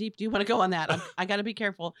 how deep do you want to go on that? I got to be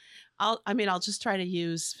careful. I'll just try to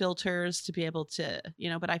use filters to be able to,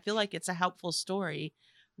 but I feel like it's a helpful story.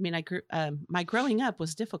 I mean, my growing up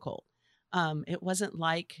was difficult. It wasn't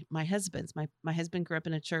like my husband's. My husband grew up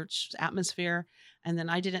in a church atmosphere, and then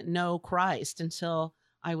I didn't know Christ until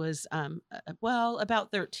I was,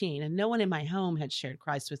 about 13, and no one in my home had shared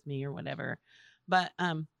Christ with me or whatever. But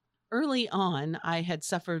early on, I had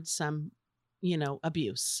suffered some,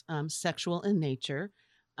 abuse, sexual in nature.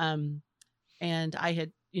 And I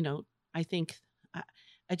had, I think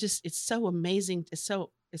it's so amazing. It's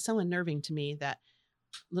so unnerving to me that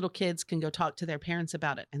little kids can go talk to their parents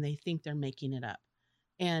about it and they think they're making it up.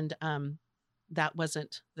 And that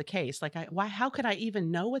wasn't the case. Like, how could I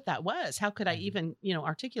even know what that was? How could I even,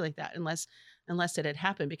 articulate that unless it had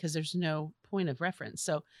happened, because there's no point of reference.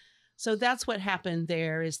 So that's what happened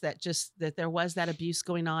there, is that there was that abuse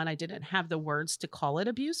going on. I didn't have the words to call it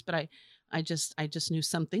abuse, but I just knew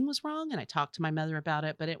something was wrong, and I talked to my mother about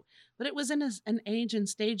it. But it was in an age and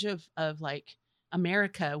stage of like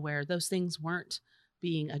America where those things weren't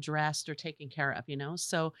being addressed or taken care of,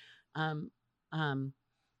 So,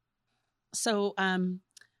 so I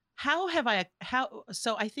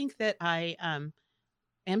think that I am,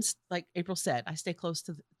 like April said, I stay close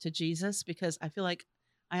to Jesus, because I feel like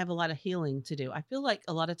I have a lot of healing to do. I feel like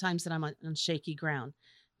a lot of times that I'm on shaky ground.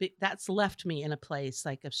 But that's left me in a place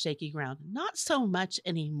like of shaky ground. Not so much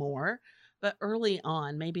anymore, but early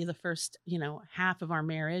on, maybe the first, half of our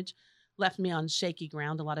marriage left me on shaky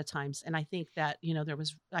ground a lot of times. And I think that,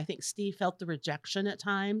 I think Steve felt the rejection at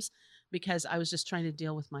times because I was just trying to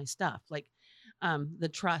deal with my stuff, like the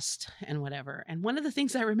trust and whatever. And one of the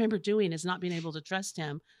things I remember doing is not being able to trust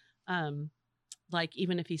him. Like,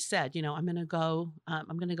 even if he said, I'm going to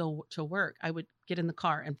go to work, I would get in the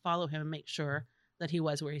car and follow him and make sure that he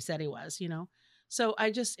was where he said he was, So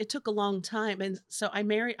it took a long time. And so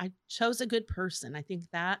I chose a good person. I think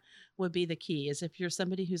that would be the key, is if you're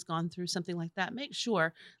somebody who's gone through something like that, make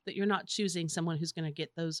sure that you're not choosing someone who's going to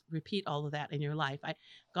repeat all of that in your life.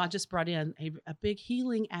 God just brought in a big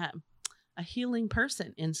healing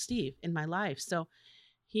person in Steve in my life. So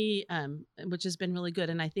he, which has been really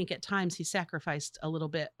good. And I think at times he sacrificed a little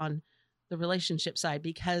bit on the relationship side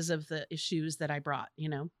because of the issues that I brought,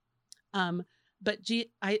 but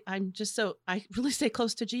I really stay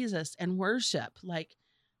close to Jesus and worship. Like,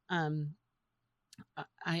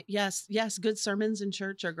 Yes, good sermons in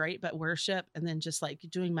church are great, but worship and then just like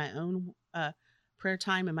doing my own prayer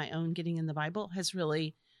time and my own getting in the Bible has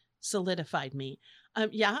really solidified me.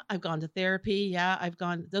 Yeah, I've gone to therapy. Yeah,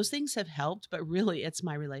 those things have helped, but really it's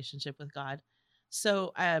my relationship with God.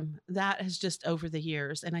 So that has just over the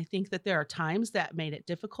years. And I think that there are times that made it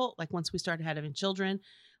difficult. Like once we started having children,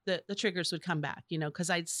 the triggers would come back, because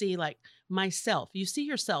I'd see like myself. You see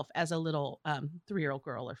yourself as a little 3-year-old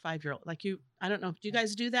girl or 5-year-old. Like I don't know if you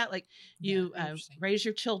guys do that. Like you interesting. raise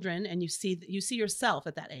your children and you see yourself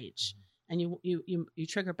at that age, and you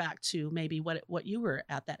trigger back to maybe what you were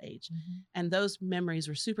at that age, and those memories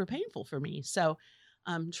were super painful for me. So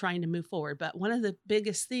trying to move forward. But one of the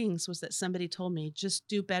biggest things was that somebody told me, just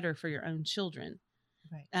do better for your own children.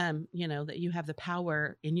 Right. That you have the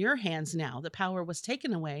power in your hands now. The power was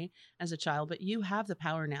taken away as a child, but you have the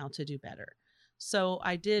power now to do better. So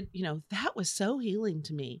I did, that was so healing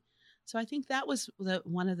to me. So I think that was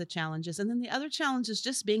one of the challenges. And then the other challenge is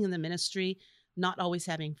just being in the ministry, not always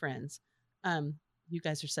having friends. You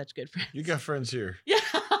guys are such good friends. You got friends here. Yeah.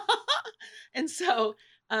 And so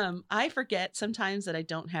I forget sometimes that I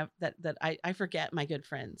don't have that I forget my good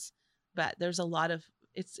friends. But there's a lot of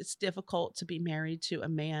it's difficult to be married to a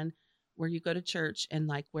man where you go to church and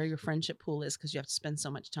like where your friendship pool is because you have to spend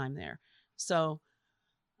so much time there. So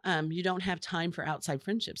you don't have time for outside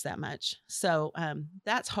friendships that much. So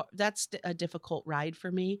that's a difficult ride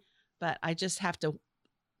for me. But I just have to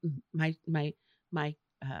my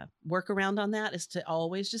workaround on that is to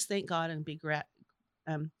always just thank God and be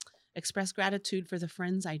express gratitude for the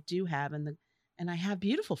friends I do have, and I have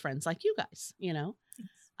beautiful friends like you guys. Yes.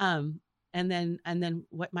 And then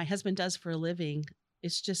what my husband does for a living,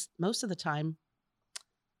 it's just most of the time,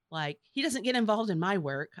 like he doesn't get involved in my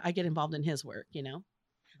work. I get involved in his work,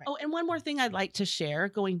 Right. Oh, and one more thing I'd like to share,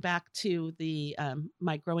 going back to the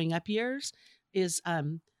my growing up years, is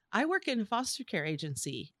I work in a foster care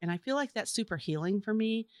agency, and I feel like that's super healing for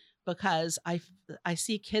me because I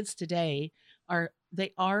see kids today are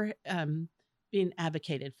being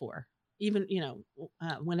advocated for. Even,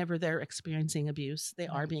 whenever they're experiencing abuse, they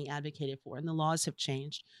are being advocated for, and the laws have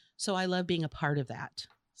changed. So I love being a part of that.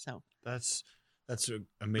 So That's an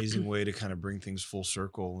amazing way to kind of bring things full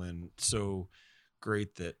circle, and so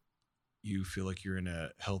great that you feel like you're in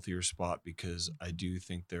a healthier spot, because I do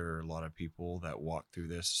think there are a lot of people that walk through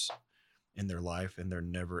this in their life and they're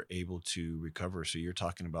never able to recover. So you're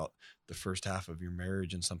talking about the first half of your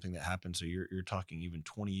marriage and something that happened. So you're talking even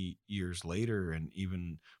 20 years later and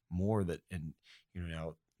even more that, and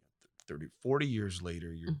now 30, 40 years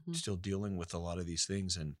later, you're still dealing with a lot of these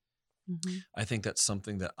things. And I think that's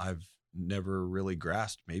something that I've never really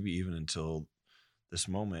grasped, maybe even until this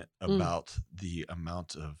moment, about the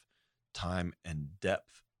amount of time and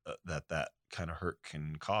depth that kind of hurt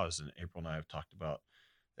can cause. And April and I have talked about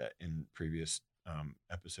that in previous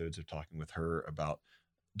episodes of talking with her about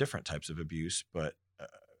different types of abuse, but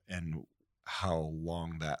and how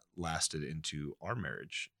long that lasted into our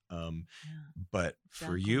marriage. But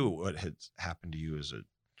for you, what had happened to you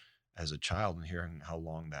as a child, and hearing how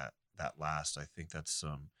long that lasts, I think that's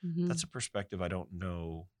a perspective I don't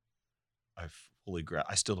know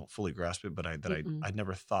I still don't fully grasp it, but I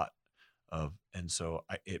never thought of. And so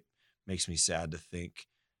it makes me sad to think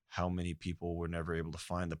how many people were never able to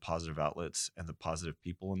find the positive outlets and the positive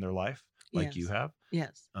people in their life like you have.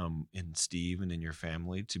 Yes. In Steve and in your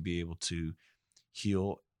family, to be able to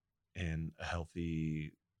heal in a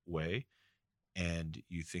healthy way. And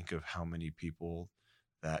you think of how many people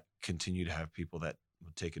that continue to have people that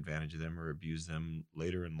would take advantage of them or abuse them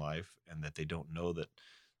later in life, and that they don't know that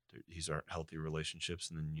these aren't healthy relationships.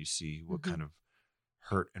 And then you see what kind of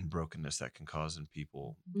hurt and brokenness that can cause in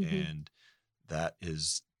people. And that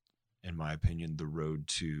is, in my opinion, the road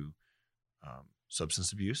to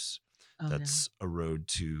substance abuse. That's a road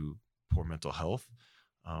to poor mental health.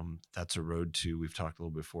 That's a road to, we've talked a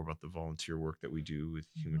little bit before about the volunteer work that we do with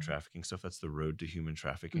human trafficking stuff. That's the road to human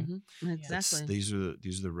trafficking. Exactly. These are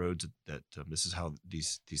the roads that this is how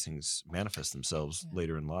these things manifest themselves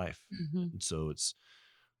later in life. And so it's,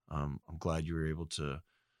 I'm glad you were able to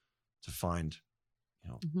find,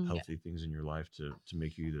 healthy things in your life to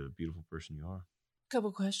make you the beautiful person you are.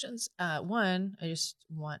 Couple questions. One, I just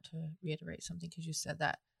want to reiterate something, because you said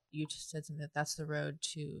that you just said something that's the road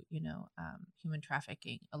to human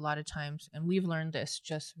trafficking. A lot of times, and we've learned this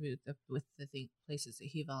just with the places that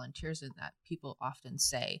he volunteers in, that people often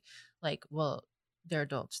say, like, well, they're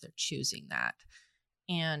adults, they're choosing that.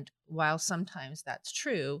 And while sometimes that's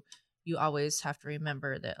true, you always have to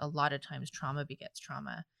remember that a lot of times trauma begets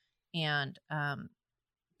trauma, and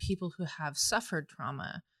people who have suffered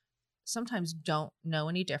trauma sometimes don't know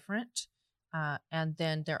any different. And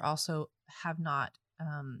then they're also have not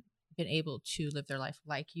been able to live their life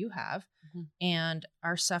like you have, and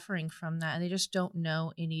are suffering from that, and they just don't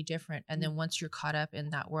know any different. And then once you're caught up in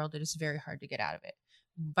that world, it is very hard to get out of it.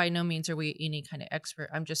 By no means are we any kind of expert.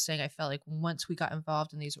 I'm just saying I felt like once we got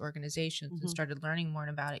involved in these organizations and started learning more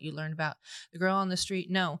about it, you learn about the girl on the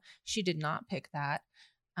street. No, she did not pick that.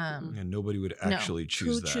 And nobody would actually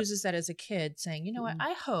choose Who that. chooses that as a kid, saying, you know what,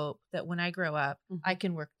 I hope that when I grow up, I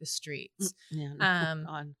can work the streets.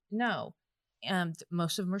 No.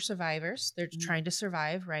 Most of them are survivors. They're trying to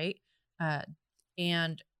survive, right?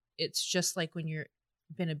 And it's just like when you're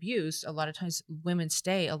been abused, a lot of times women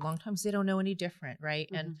stay a long time because they don't know any different, right?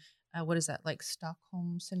 And what is that, like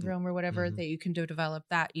Stockholm syndrome or whatever, that you can develop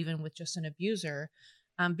that even with just an abuser,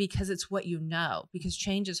 because it's what you know, because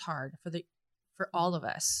change is hard for all of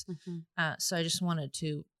us. So I just wanted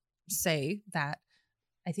to say that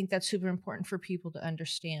I think that's super important for people to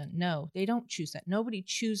understand. No, they don't choose that. Nobody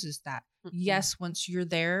chooses that. Yes, once you're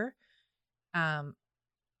there,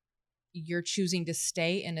 you're choosing to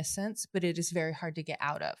stay in a sense, but it is very hard to get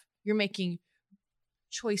out of. You're making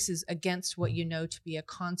choices against what you know to be a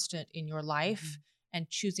constant in your life and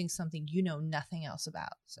choosing something you know nothing else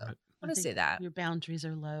about. So I want to say that your boundaries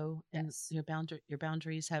are low, and your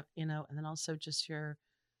boundaries have, and then also just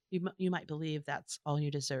you might believe that's all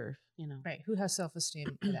you deserve, right? Who has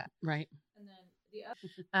self-esteem for that? Right. And then the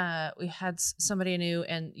other, we had somebody I knew,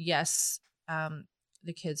 and yes,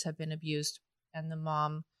 the kids have been abused, and the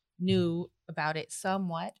mom knew about it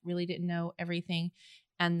somewhat, really didn't know everything.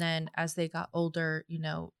 And then as they got older,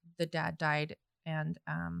 the dad died, and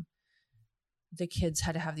the kids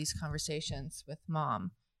had to have these conversations with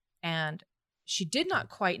mom, and she did not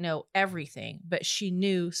quite know everything, but she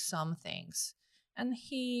knew some things. And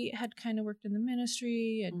he had kind of worked in the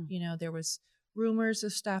ministry, and there was rumors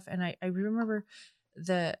of stuff. And I remember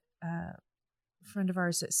the friend of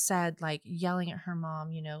ours that said, like, yelling at her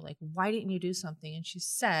mom, like, why didn't you do something? And she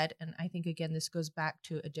said, and I think again this goes back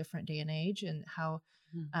to a different day and age, and how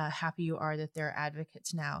happy you are that there are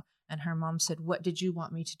advocates now. And her mom said, what did you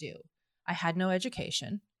want me to do? I had no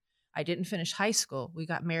education. I didn't finish high school. We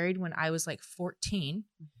got married when I was like 14.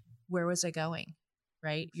 Where was I going?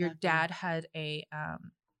 Right. Exactly. Your dad had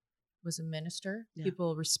was a minister. Yeah.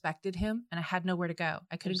 People respected him, and I had nowhere to go.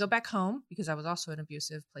 I couldn't go back home because I was also an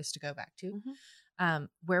abusive place to go back to.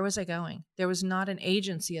 Where was I going? There was not an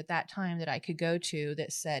agency at that time that I could go to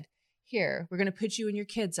that said, here, we're going to put you in your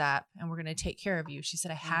kids app and we're going to take care of you. She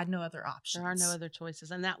said, I had no other options. There are no other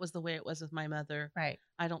choices. And that was the way it was with my mother. Right.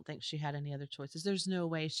 I don't think she had any other choices. There's no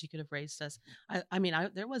way she could have raised us. I mean,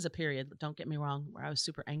 there was a period, don't get me wrong, where I was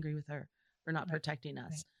super angry with her for not protecting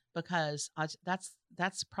us, because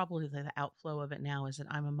that's probably the outflow of it now, is that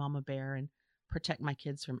I'm a mama bear and protect my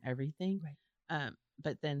kids from everything. Right.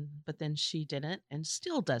 But then she didn't, and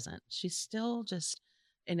still doesn't. She's still just,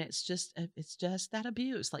 and it's just that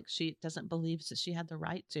abuse. Like, she doesn't believe that she had the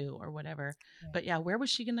right to, or whatever. Right. But yeah, where was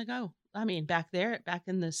she going to go? I mean, back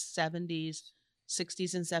in the 60s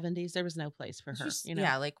and 70s, there was no place for her.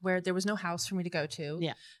 Yeah, like where there was no house for me to go to.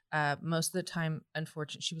 Yeah. Most of the time,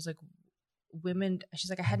 unfortunately, she was like, she's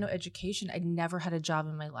like, I had no education. I never had a job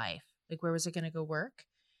in my life. Like, where was I going to go work?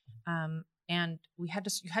 And you had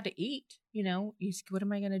to eat, what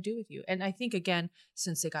am I going to do with you? And I think, again,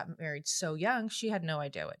 since they got married so young, she had no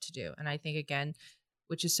idea what to do. And I think, again,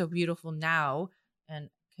 which is so beautiful now and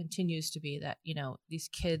continues to be, that, these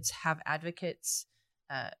kids have advocates,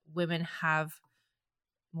 women have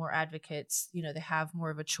more advocates, they have more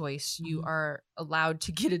of a choice. You are allowed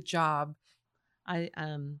to get a job. I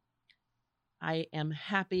am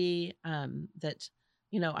happy that,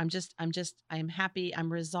 I'm happy.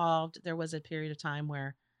 I'm resolved. There was a period of time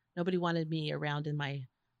where nobody wanted me around in my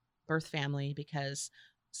birth family,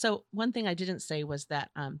 so one thing I didn't say was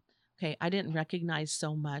that, I didn't recognize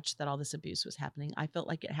so much that all this abuse was happening. I felt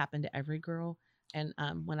like it happened to every girl. And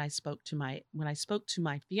when I spoke to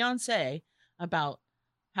my fiance about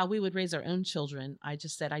how we would raise our own children, I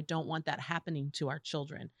just said, I don't want that happening to our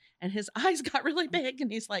children. And his eyes got really big,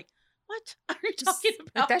 and he's like, what are you talking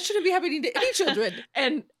about? That shouldn't be happening to any children.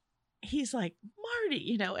 And he's like,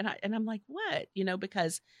 Marty, and I'm like, what?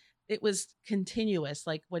 Because it was continuous.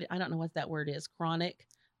 Like, what, I don't know what that word is, chronic,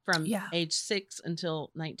 from age 6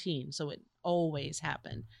 until 19. So it always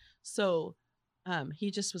happened. So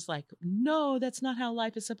he just was like, no, that's not how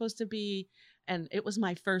life is supposed to be. And it was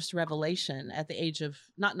my first revelation at the age of,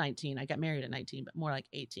 not 19. I got married at 19, but more like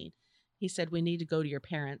 18. He said, we need to go to your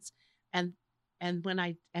parents. And when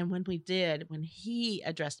he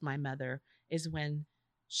addressed my mother, is when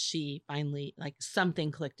she finally, like,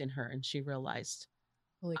 something clicked in her, and she realized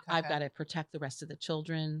Holy I've caca. got to protect the rest of the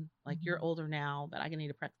children. Like you're Mhm. older now, but I need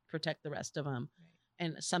to protect the rest of them. Right.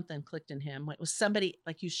 And something clicked in him. It was somebody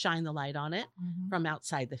like you shine the light on it Mhm. from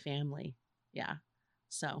outside the family. Yeah.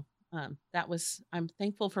 So I'm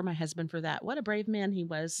thankful for my husband for that. What a brave man he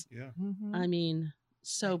was. Yeah. Mhm. I mean,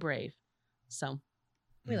 so brave. So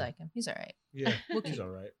We like him. He's all right. Yeah. We'll He's keep- all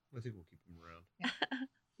right. I think we'll keep him around.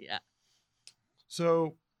 yeah.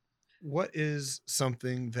 So, what is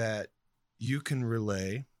something that you can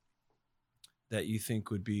relay that you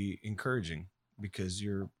think would be encouraging? Because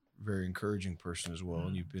you're a very encouraging person as well,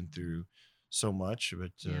 and you've been through so much.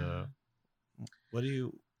 But Yeah. what do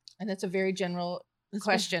you? And that's a very general That's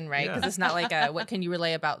question, right? Because Yeah. it's not like what can you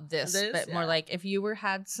relay about this, This, but more yeah. like if you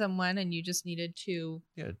had someone and you just needed to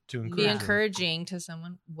Yeah, to encourage be them. encouraging to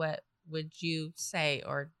someone, what would you say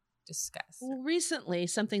or discuss? Well, recently,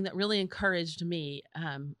 something that really encouraged me.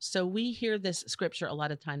 So we hear this scripture a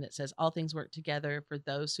lot of time that says, "All things work together for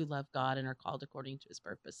those who love God and are called according to His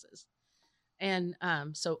purposes." And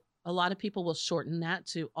so a lot of people will shorten that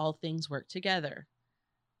to "all things work together,"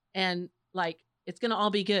 and like it's going to all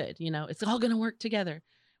be good. It's all going to work together.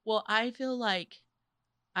 Well, I feel like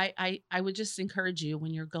I would just encourage you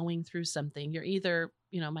when you're going through something. You're either,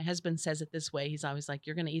 my husband says it this way. He's always like,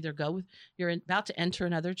 you're going to either you're about to enter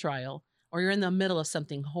another trial, or you're in the middle of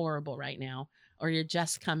something horrible right now, or you're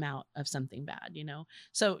just come out of something bad,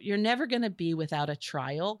 So you're never going to be without a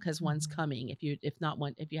trial because one's Mhm. coming if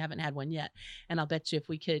you haven't had one yet. And I'll bet you if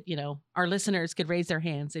we could, our listeners could raise their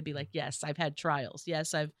hands, they'd be like, yes, I've had trials.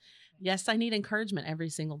 Yes, I need encouragement every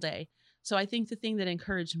single day. So I think the thing that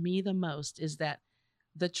encouraged me the most is that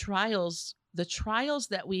the trials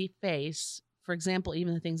that we face, for example,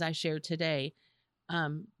 even the things I shared today,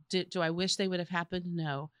 do I wish they would have happened?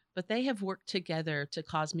 No, but they have worked together to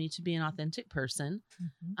cause me to be an authentic person,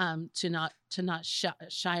 Mhm. to not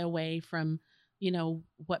shy away from,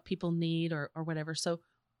 what people need or whatever. So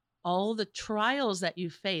all the trials that you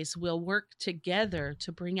face will work together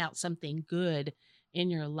to bring out something good in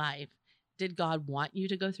your life. Did God want you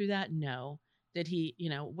to go through that? No. Did he,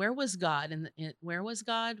 where was God? And where was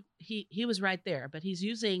God? He was right there, but he's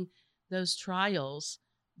using those trials.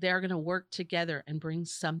 They're going to work together and bring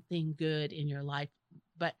something good in your life,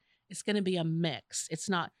 but it's going to be a mix. It's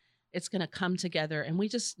going to come together, and we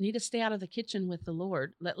just need to stay out of the kitchen with the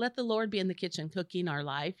Lord. Let the Lord be in the kitchen cooking our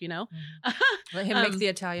life, Let him make the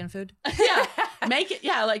Italian food. Yeah, make it.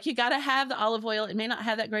 Yeah, like you got to have the olive oil. It may not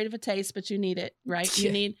have that great of a taste, but you need it, right? You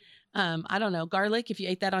Yeah. need, I don't know, garlic. If you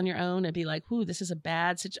ate that on your own, it'd be like, "Whoo, this is a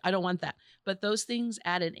bad situation. I don't want that." But those things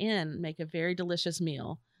added in make a very delicious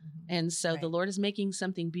meal. And so the Right. Lord is making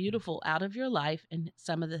something beautiful out of your life, and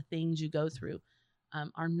some of the things you go through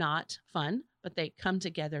are not fun, but they come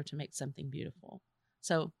together to make something beautiful.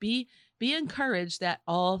 So be encouraged that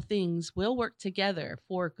all things will work together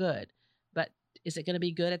for good. But is it going to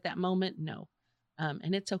be good at that moment? No.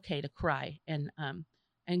 And it's okay to cry and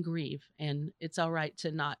grieve, and it's all right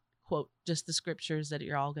to not quote just the scriptures that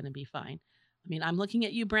you're all going to be fine. I mean, I'm looking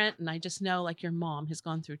at you, Brent, and I just know like your mom has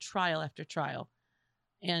gone through trial after trial.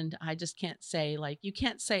 And I just can't say you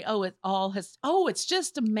can't say, it's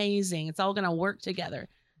just amazing. It's all going to work together.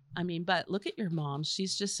 I mean, but look at your mom.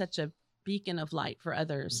 She's just such a beacon of light for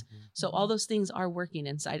others. Mhm. So all those things are working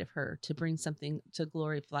inside of her to bring something to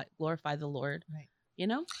glorify the Lord. Right.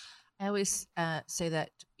 I always say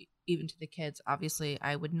that even to the kids. Obviously,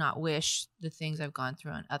 I would not wish the things I've gone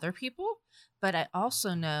through on other people, but I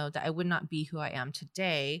also know that I would not be who I am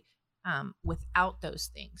today without those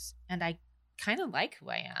things. And I kind of like who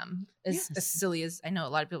I am, as Yes. silly as I know a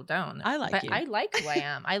lot of people don't. I like but you. I like who I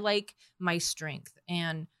am. I like my strength,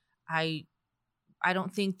 and I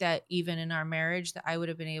don't think that even in our marriage that I would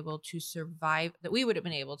have been able to survive. That we would have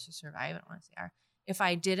been able to survive. I don't want to say our, if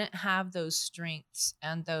I didn't have those strengths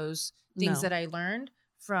and those things No. that I learned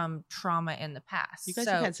from trauma in the past. You guys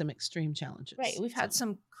So- have had some extreme challenges. Right. We've had So,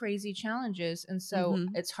 some crazy challenges. And so Mhm.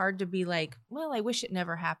 it's hard to be like, well, I wish it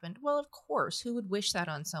never happened. Well, of course, who would wish that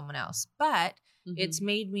on someone else? But it's mhm.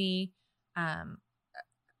 made me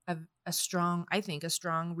a strong, I think, a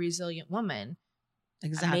strong, resilient woman.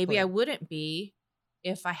 Exactly. Maybe I wouldn't be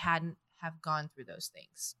if I hadn't have gone through those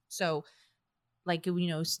things. So like,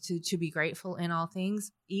 to be grateful in all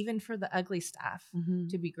things, even for the ugly stuff, Mhm.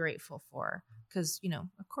 to be grateful for. Because,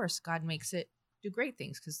 of course, God makes it do great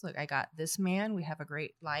things. Because look, I got this man. We have a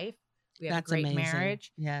great life. We have That's a great amazing.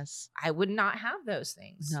 marriage. Yes. I would not have those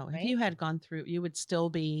things. No, right? if you had gone through, you would still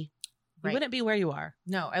be, you Right. wouldn't be where you are.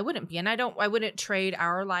 No, I wouldn't be. And I wouldn't trade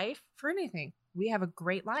our life for anything. We have a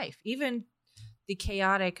great life. Even the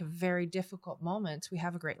chaotic, very difficult moments, we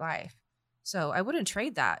have a great life. So I wouldn't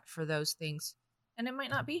trade that for those things. And it might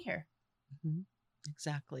not be here. Mhm.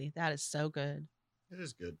 Exactly. That is so good. It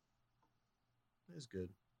is good. It is good.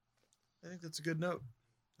 I think that's a good note.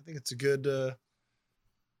 I think it's a good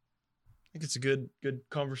good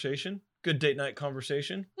conversation. Good date night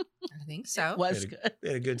conversation. I think so. Was good. We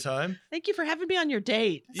had a good time. Thank you for having me on your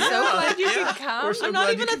date. So glad you could come. We're so I'm not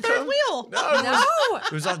glad even you a could third come. wheel. No, it was- No.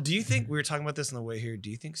 It was all, do you think we were talking about this on the way here? Do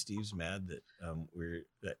you think Steve's mad that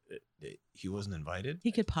that he wasn't invited?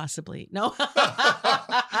 He could possibly. No.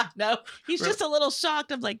 No. He's just a little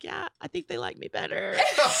shocked. I'm like, yeah, I think they like me better.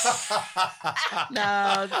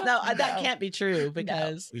 No, that can't be true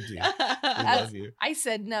because We do. We love you. I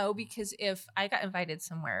said no because if I got invited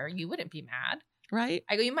somewhere, you wouldn't be mad. right?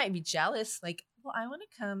 I go, you might be jealous. Like, well, I want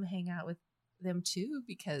to come hang out with them too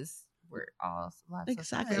because we're all lots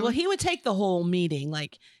Exactly. of fun. Well, he would take the whole meeting.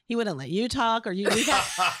 Like he wouldn't let you talk or you.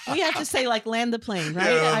 We have to say like land the plane,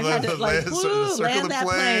 right? Yeah, I've had to like woo, land that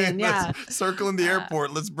plane. Yeah. Let's circle in the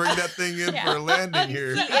airport. Let's bring that thing in Yeah. for a landing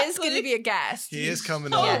here. He is going to be a guest. He is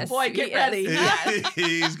coming Oh on. Yes, boy, he get is. ready. Yes.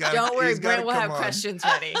 He's got. Don't worry, he's gotta Brent will come have on. questions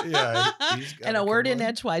ready. Yeah, he's And a gotta word come in on.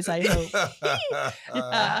 edgewise, I hope.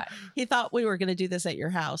 Uh, He thought we were going to do this at your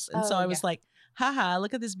house. And so Oh, I was like, haha,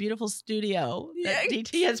 look at this beautiful studio that Yeah.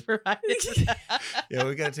 DT has provided. Yeah,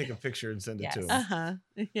 we got to take a picture and send it to Yes. him. Uh-huh.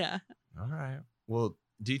 Yeah. All right. Well,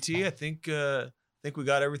 DT, I think we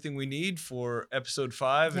got everything we need for episode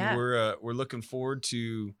 5, Yeah. and we're looking forward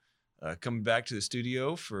to coming back to the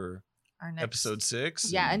studio for our next episode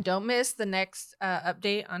 6. Yeah, and don't miss the next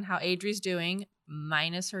update on how Adri's doing,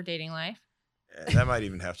 minus her dating life. that might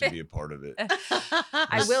even have to be a part of it.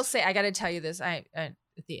 I will say, I got to tell you this. I at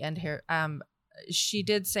the end here, she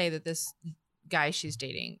did say that this guy she's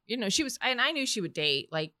dating, she was, and I knew she would date.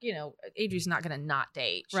 Like, Adri's not gonna not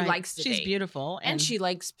date. She Right. likes to She's date, beautiful. and she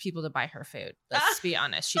likes people to buy her food. Let's be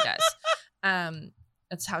honest, she does.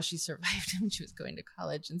 That's how she survived when she was going to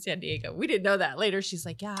college in San Diego. We didn't know that. Later, she's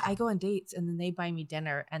like, yeah, I go on dates and then they buy me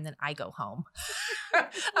dinner and then I go home. I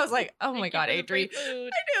was like, oh my God, Adri. I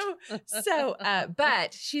know. So,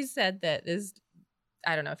 but she said that this,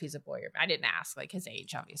 I don't know if he's a boy or, I didn't ask like his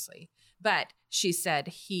age, obviously, but she said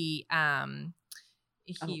he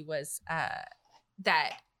was,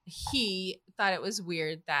 that he thought it was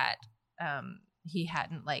weird that, he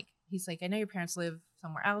hadn't he's like, I know your parents live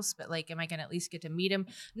somewhere else, but like, am I going to at least get to meet him?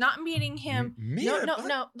 Not meeting him.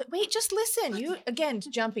 No. Wait, just listen. You again,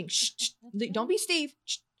 jumping. Shh, shh. Don't be Steve.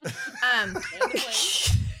 Shh.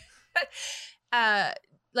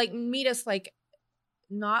 Like meet us, like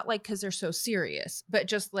not like because they're so serious, but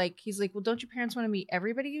just like he's like, well, don't your parents want to meet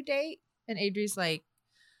everybody you date? And Adri's like,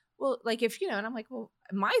 well, like if and I'm like, well,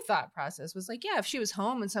 my thought process was like, yeah, if she was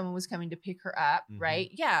home and someone was coming to pick her up, right?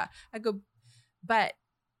 Yeah, I go, but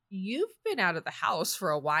you've been out of the house for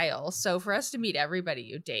a while, so for us to meet everybody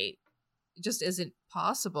you date just isn't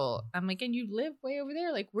possible. I'm like, and you live way over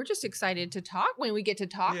there. Like, we're just excited to talk when we get to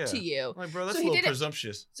talk to you. Like, bro, that's So a he little didn't-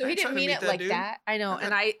 presumptuous. So he didn't mean it like that. I know. And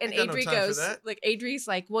got no Adri time for goes, that. like, Adri's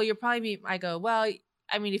like, well, you'll probably meet. I go, well,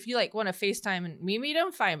 I mean, if you like want to FaceTime and me meet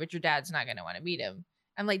him, fine, but your dad's not going to want to meet him.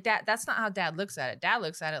 I'm like, that's not how dad looks at it. Dad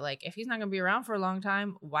looks at it like, if he's not going to be around for a long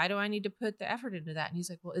time, why do I need to put the effort into that? And he's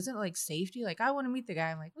like, well, isn't it like safety? Like, I want to meet the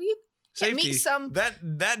guy. I'm like, well, you can't Safety. meet some.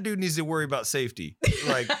 That dude needs to worry about safety.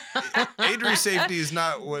 Like, Adri's safety is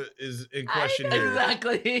not what is in question know. here.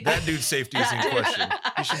 Exactly. That dude's safety is in question.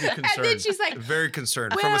 He should be concerned. And then she's like, very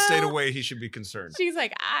concerned. From a state well- away, he should be concerned. she's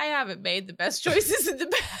like, I haven't made the best choices in the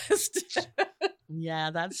past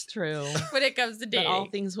Yeah, that's true. when it comes to But dating. all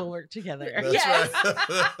things will work together. That's Yes.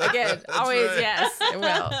 right. Again, That's always, right. yes, it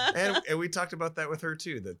will. And we talked about that with her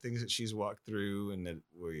too. The things that she's walked through, and that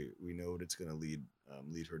we know what it's going to lead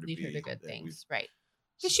her to Lead be. her to good that we- things, right?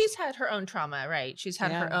 Because she's had her own trauma, right? She's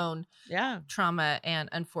had her Yeah. own Yeah. trauma, and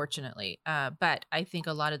unfortunately, but I think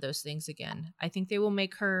a lot of those things, again, I think they will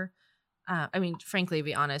make her. I mean, frankly, to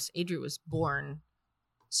be honest, Adri was born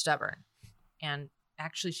stubborn, and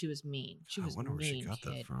actually, she was mean. She was I wonder where she mean got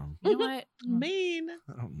kid. that from. You know what? Mean.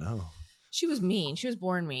 I don't know. She was mean. She was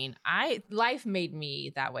born mean. Life made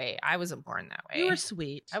me that way. I wasn't born that way. You were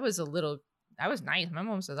sweet. I was nice. My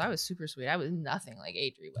mom says I was super sweet. I was nothing like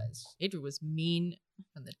Adri was. Adri was mean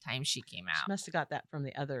from the time she came She out. must have got that from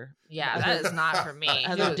the other. Yeah, that is not for me. She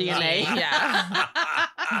Other was DNA. mean. Yeah.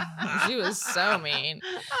 She was so mean.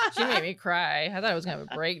 She made me cry. I thought I was gonna have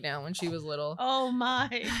a breakdown when she was little. Oh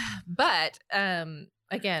my. But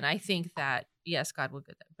again, I think that yes, God will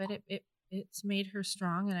get that. But it's made her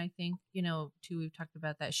strong, and I think too. We've talked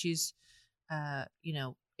about that. She's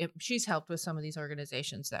she's helped with some of these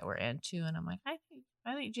organizations that we're into, and I'm like,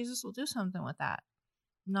 I think Jesus will do something with that.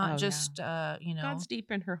 Not Oh, just God's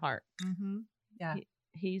deep in her heart. yeah.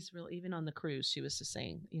 he's really, even on the cruise, she was just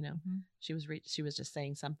saying, she was just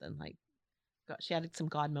saying something like, she had some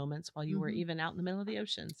God moments while you were even out in the middle of the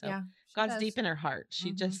ocean. So God's deep in her heart.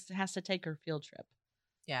 She just has to take her field trip.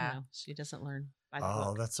 Yeah. She doesn't learn by the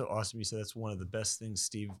book. That's so awesome. You said that's one of the best things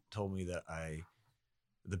Steve told me, that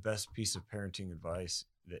the best piece of parenting advice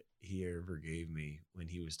that he ever gave me when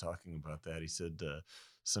he was talking about that. He said,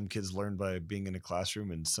 some kids learn by being in a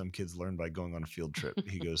classroom and some kids learn by going on a field trip.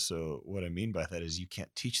 He goes, so what I mean by that is you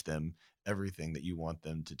can't teach them everything that you want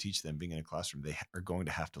them to teach them being in a classroom. They are going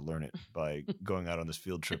to have to learn it by going out on this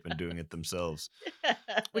field trip and doing it themselves.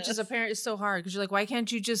 Which as a parent is so hard, because you're like, why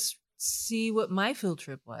can't you just see what my field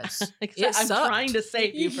trip was? I'm trying to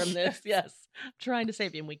save you from this. Yes. I'm trying to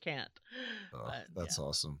save you and we can't. That's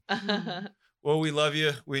awesome. Well, we love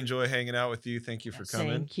you. We enjoy hanging out with you. Thank you for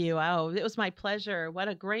coming. Thank you. Oh, it was my pleasure. What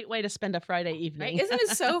a great way to spend a Friday evening. Right? Isn't it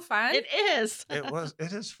so fun? It is.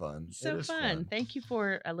 It is fun. So fun. Thank you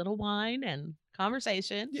for a little wine and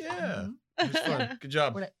conversation. Yeah. It was fun. Good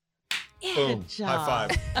job. Yeah, boom. Good job. High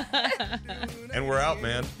five. And we're out,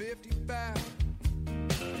 man.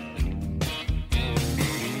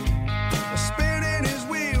 Spinning his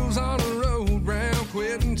wheels on a road round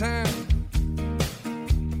quitting time.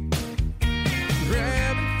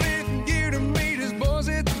 Grabbing fifth gear to meet his boys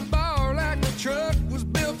at the bar like the truck was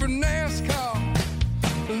built for NASCAR.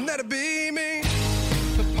 Let it be.